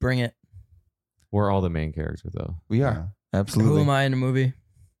 Bring it. We're all the main characters though. We are. Absolutely. Who am I in the movie?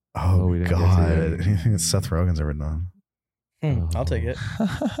 Oh, we didn't get to God. that. Anything that Seth Rogen's ever done. I'll take it.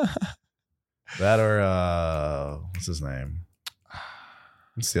 That or, what's his name?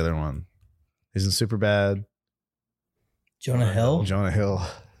 What's the other one? He's in Superbad. Jonah Hill. Jonah Hill.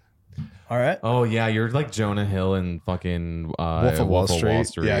 All right. Oh yeah, you're like Jonah Hill and fucking Wolf of Wall Street.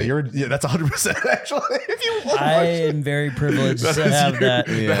 Yeah, that's 100% actually. If you watch I it. am very privileged That to is have your- that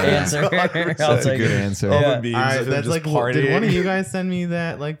Yeah. answer. That's I'll That's a take good it. answer. All Yeah. the memes All right, of him that's just like partying. did one of you guys send me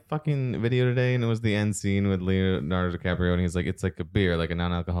that like fucking video today? And it was the end scene with Leonardo DiCaprio, and he's like, it's like a beer, like a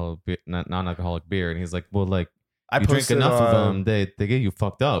non-alcoholic beer, and he's like, well, like I you drink posted, enough of them, they get you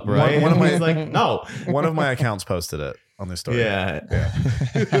fucked up, right? one of my- He's like, no, One of my accounts posted it on their story. yeah.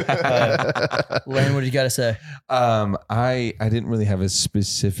 Lane, what do you got to say? I didn't really have a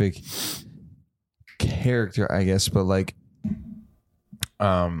specific character, I guess, but like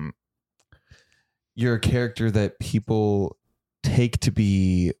you're a character that people take to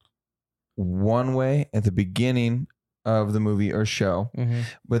be one way at the beginning of the movie or show,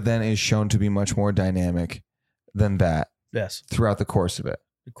 but then is shown to be much more dynamic than that. Yes. Throughout the course of it.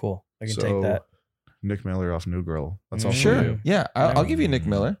 Cool. I can take that. Nick Miller off New Girl. That's all. Sure. Yeah. I'll give you Nick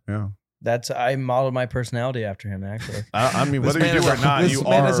Miller. Yeah. I modeled my personality after him, actually. I mean, whether you do or not, this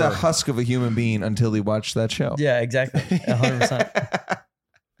man is a husk of a human being until he watched that show. Yeah, exactly. 100%.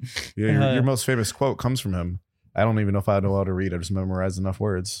 Yeah, your most famous quote comes from him. I don't even know if I know how to read. I just memorized enough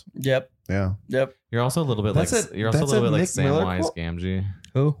words. Yep. Yeah. Yep. You're also a little bit like Samwise Gamgee.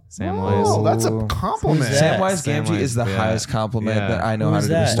 Who? Samwise. Oh, that's a compliment. Samwise Gamgee is the highest compliment that I know how to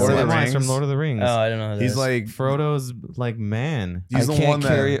do. Samwise from Lord of the Rings. Oh, I don't know who that He's is. like Frodo's like man. He's I the can't one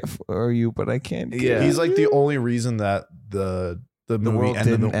carry it for you, but I can. Yeah. He's like the only reason that the movie world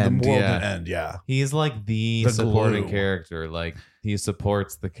ended. didn't The end. world didn't end. Yeah. He's like the supporting character. Like he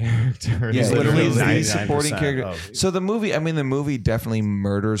supports the character. Yeah, He's literally literally the supporting 99% character. of- So the movie definitely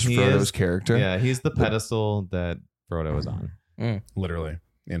murders Frodo's character. Yeah, he's the pedestal that Frodo is on. Literally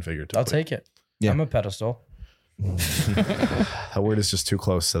and figuratively. I'll take it. Yeah. I'm a pedestal. That word is just too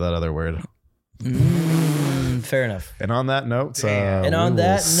close to that other word. Fair enough. And on that note, And on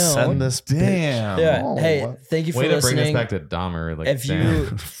that note, send this damn. Yeah. Oh, Hey, what? thank you for Way to bring us listening. back to Dahmer. Like,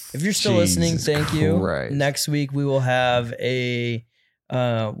 If you're still listening, Jesus thank you. Christ. Next week we will have a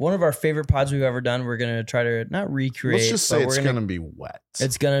one of our favorite pods we've ever done. We're gonna try to not recreate. Let's just but say we're it's gonna be wet.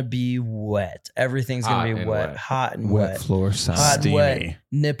 It's gonna be wet. Everything's Hot gonna be and wet. wet. Hot and Wet wet. floor sound. Hot and wet. Steamy.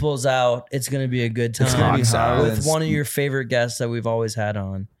 Nipples out. It's gonna be a good time. It's gonna be hot with and one of your favorite guests that we've always had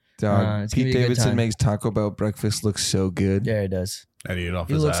on. Dog, it's gonna Pete be a good Davidson time. makes Taco Bell breakfast look so good. Yeah, he does. And eat it off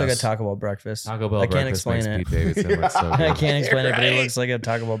He his looks like a ass. Taco Bell breakfast. Taco Bell I can't breakfast explain makes it. Pete Davidson look so I good. can't explain it, but he looks like a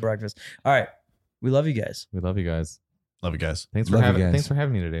Taco Bell breakfast. All right, we love you guys. We love you guys. Love you guys. Thanks Love for you guys. Thanks for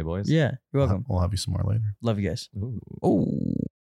having me today, boys. Yeah, you're welcome. We'll have you some more later. Love you guys. Ooh. Oh.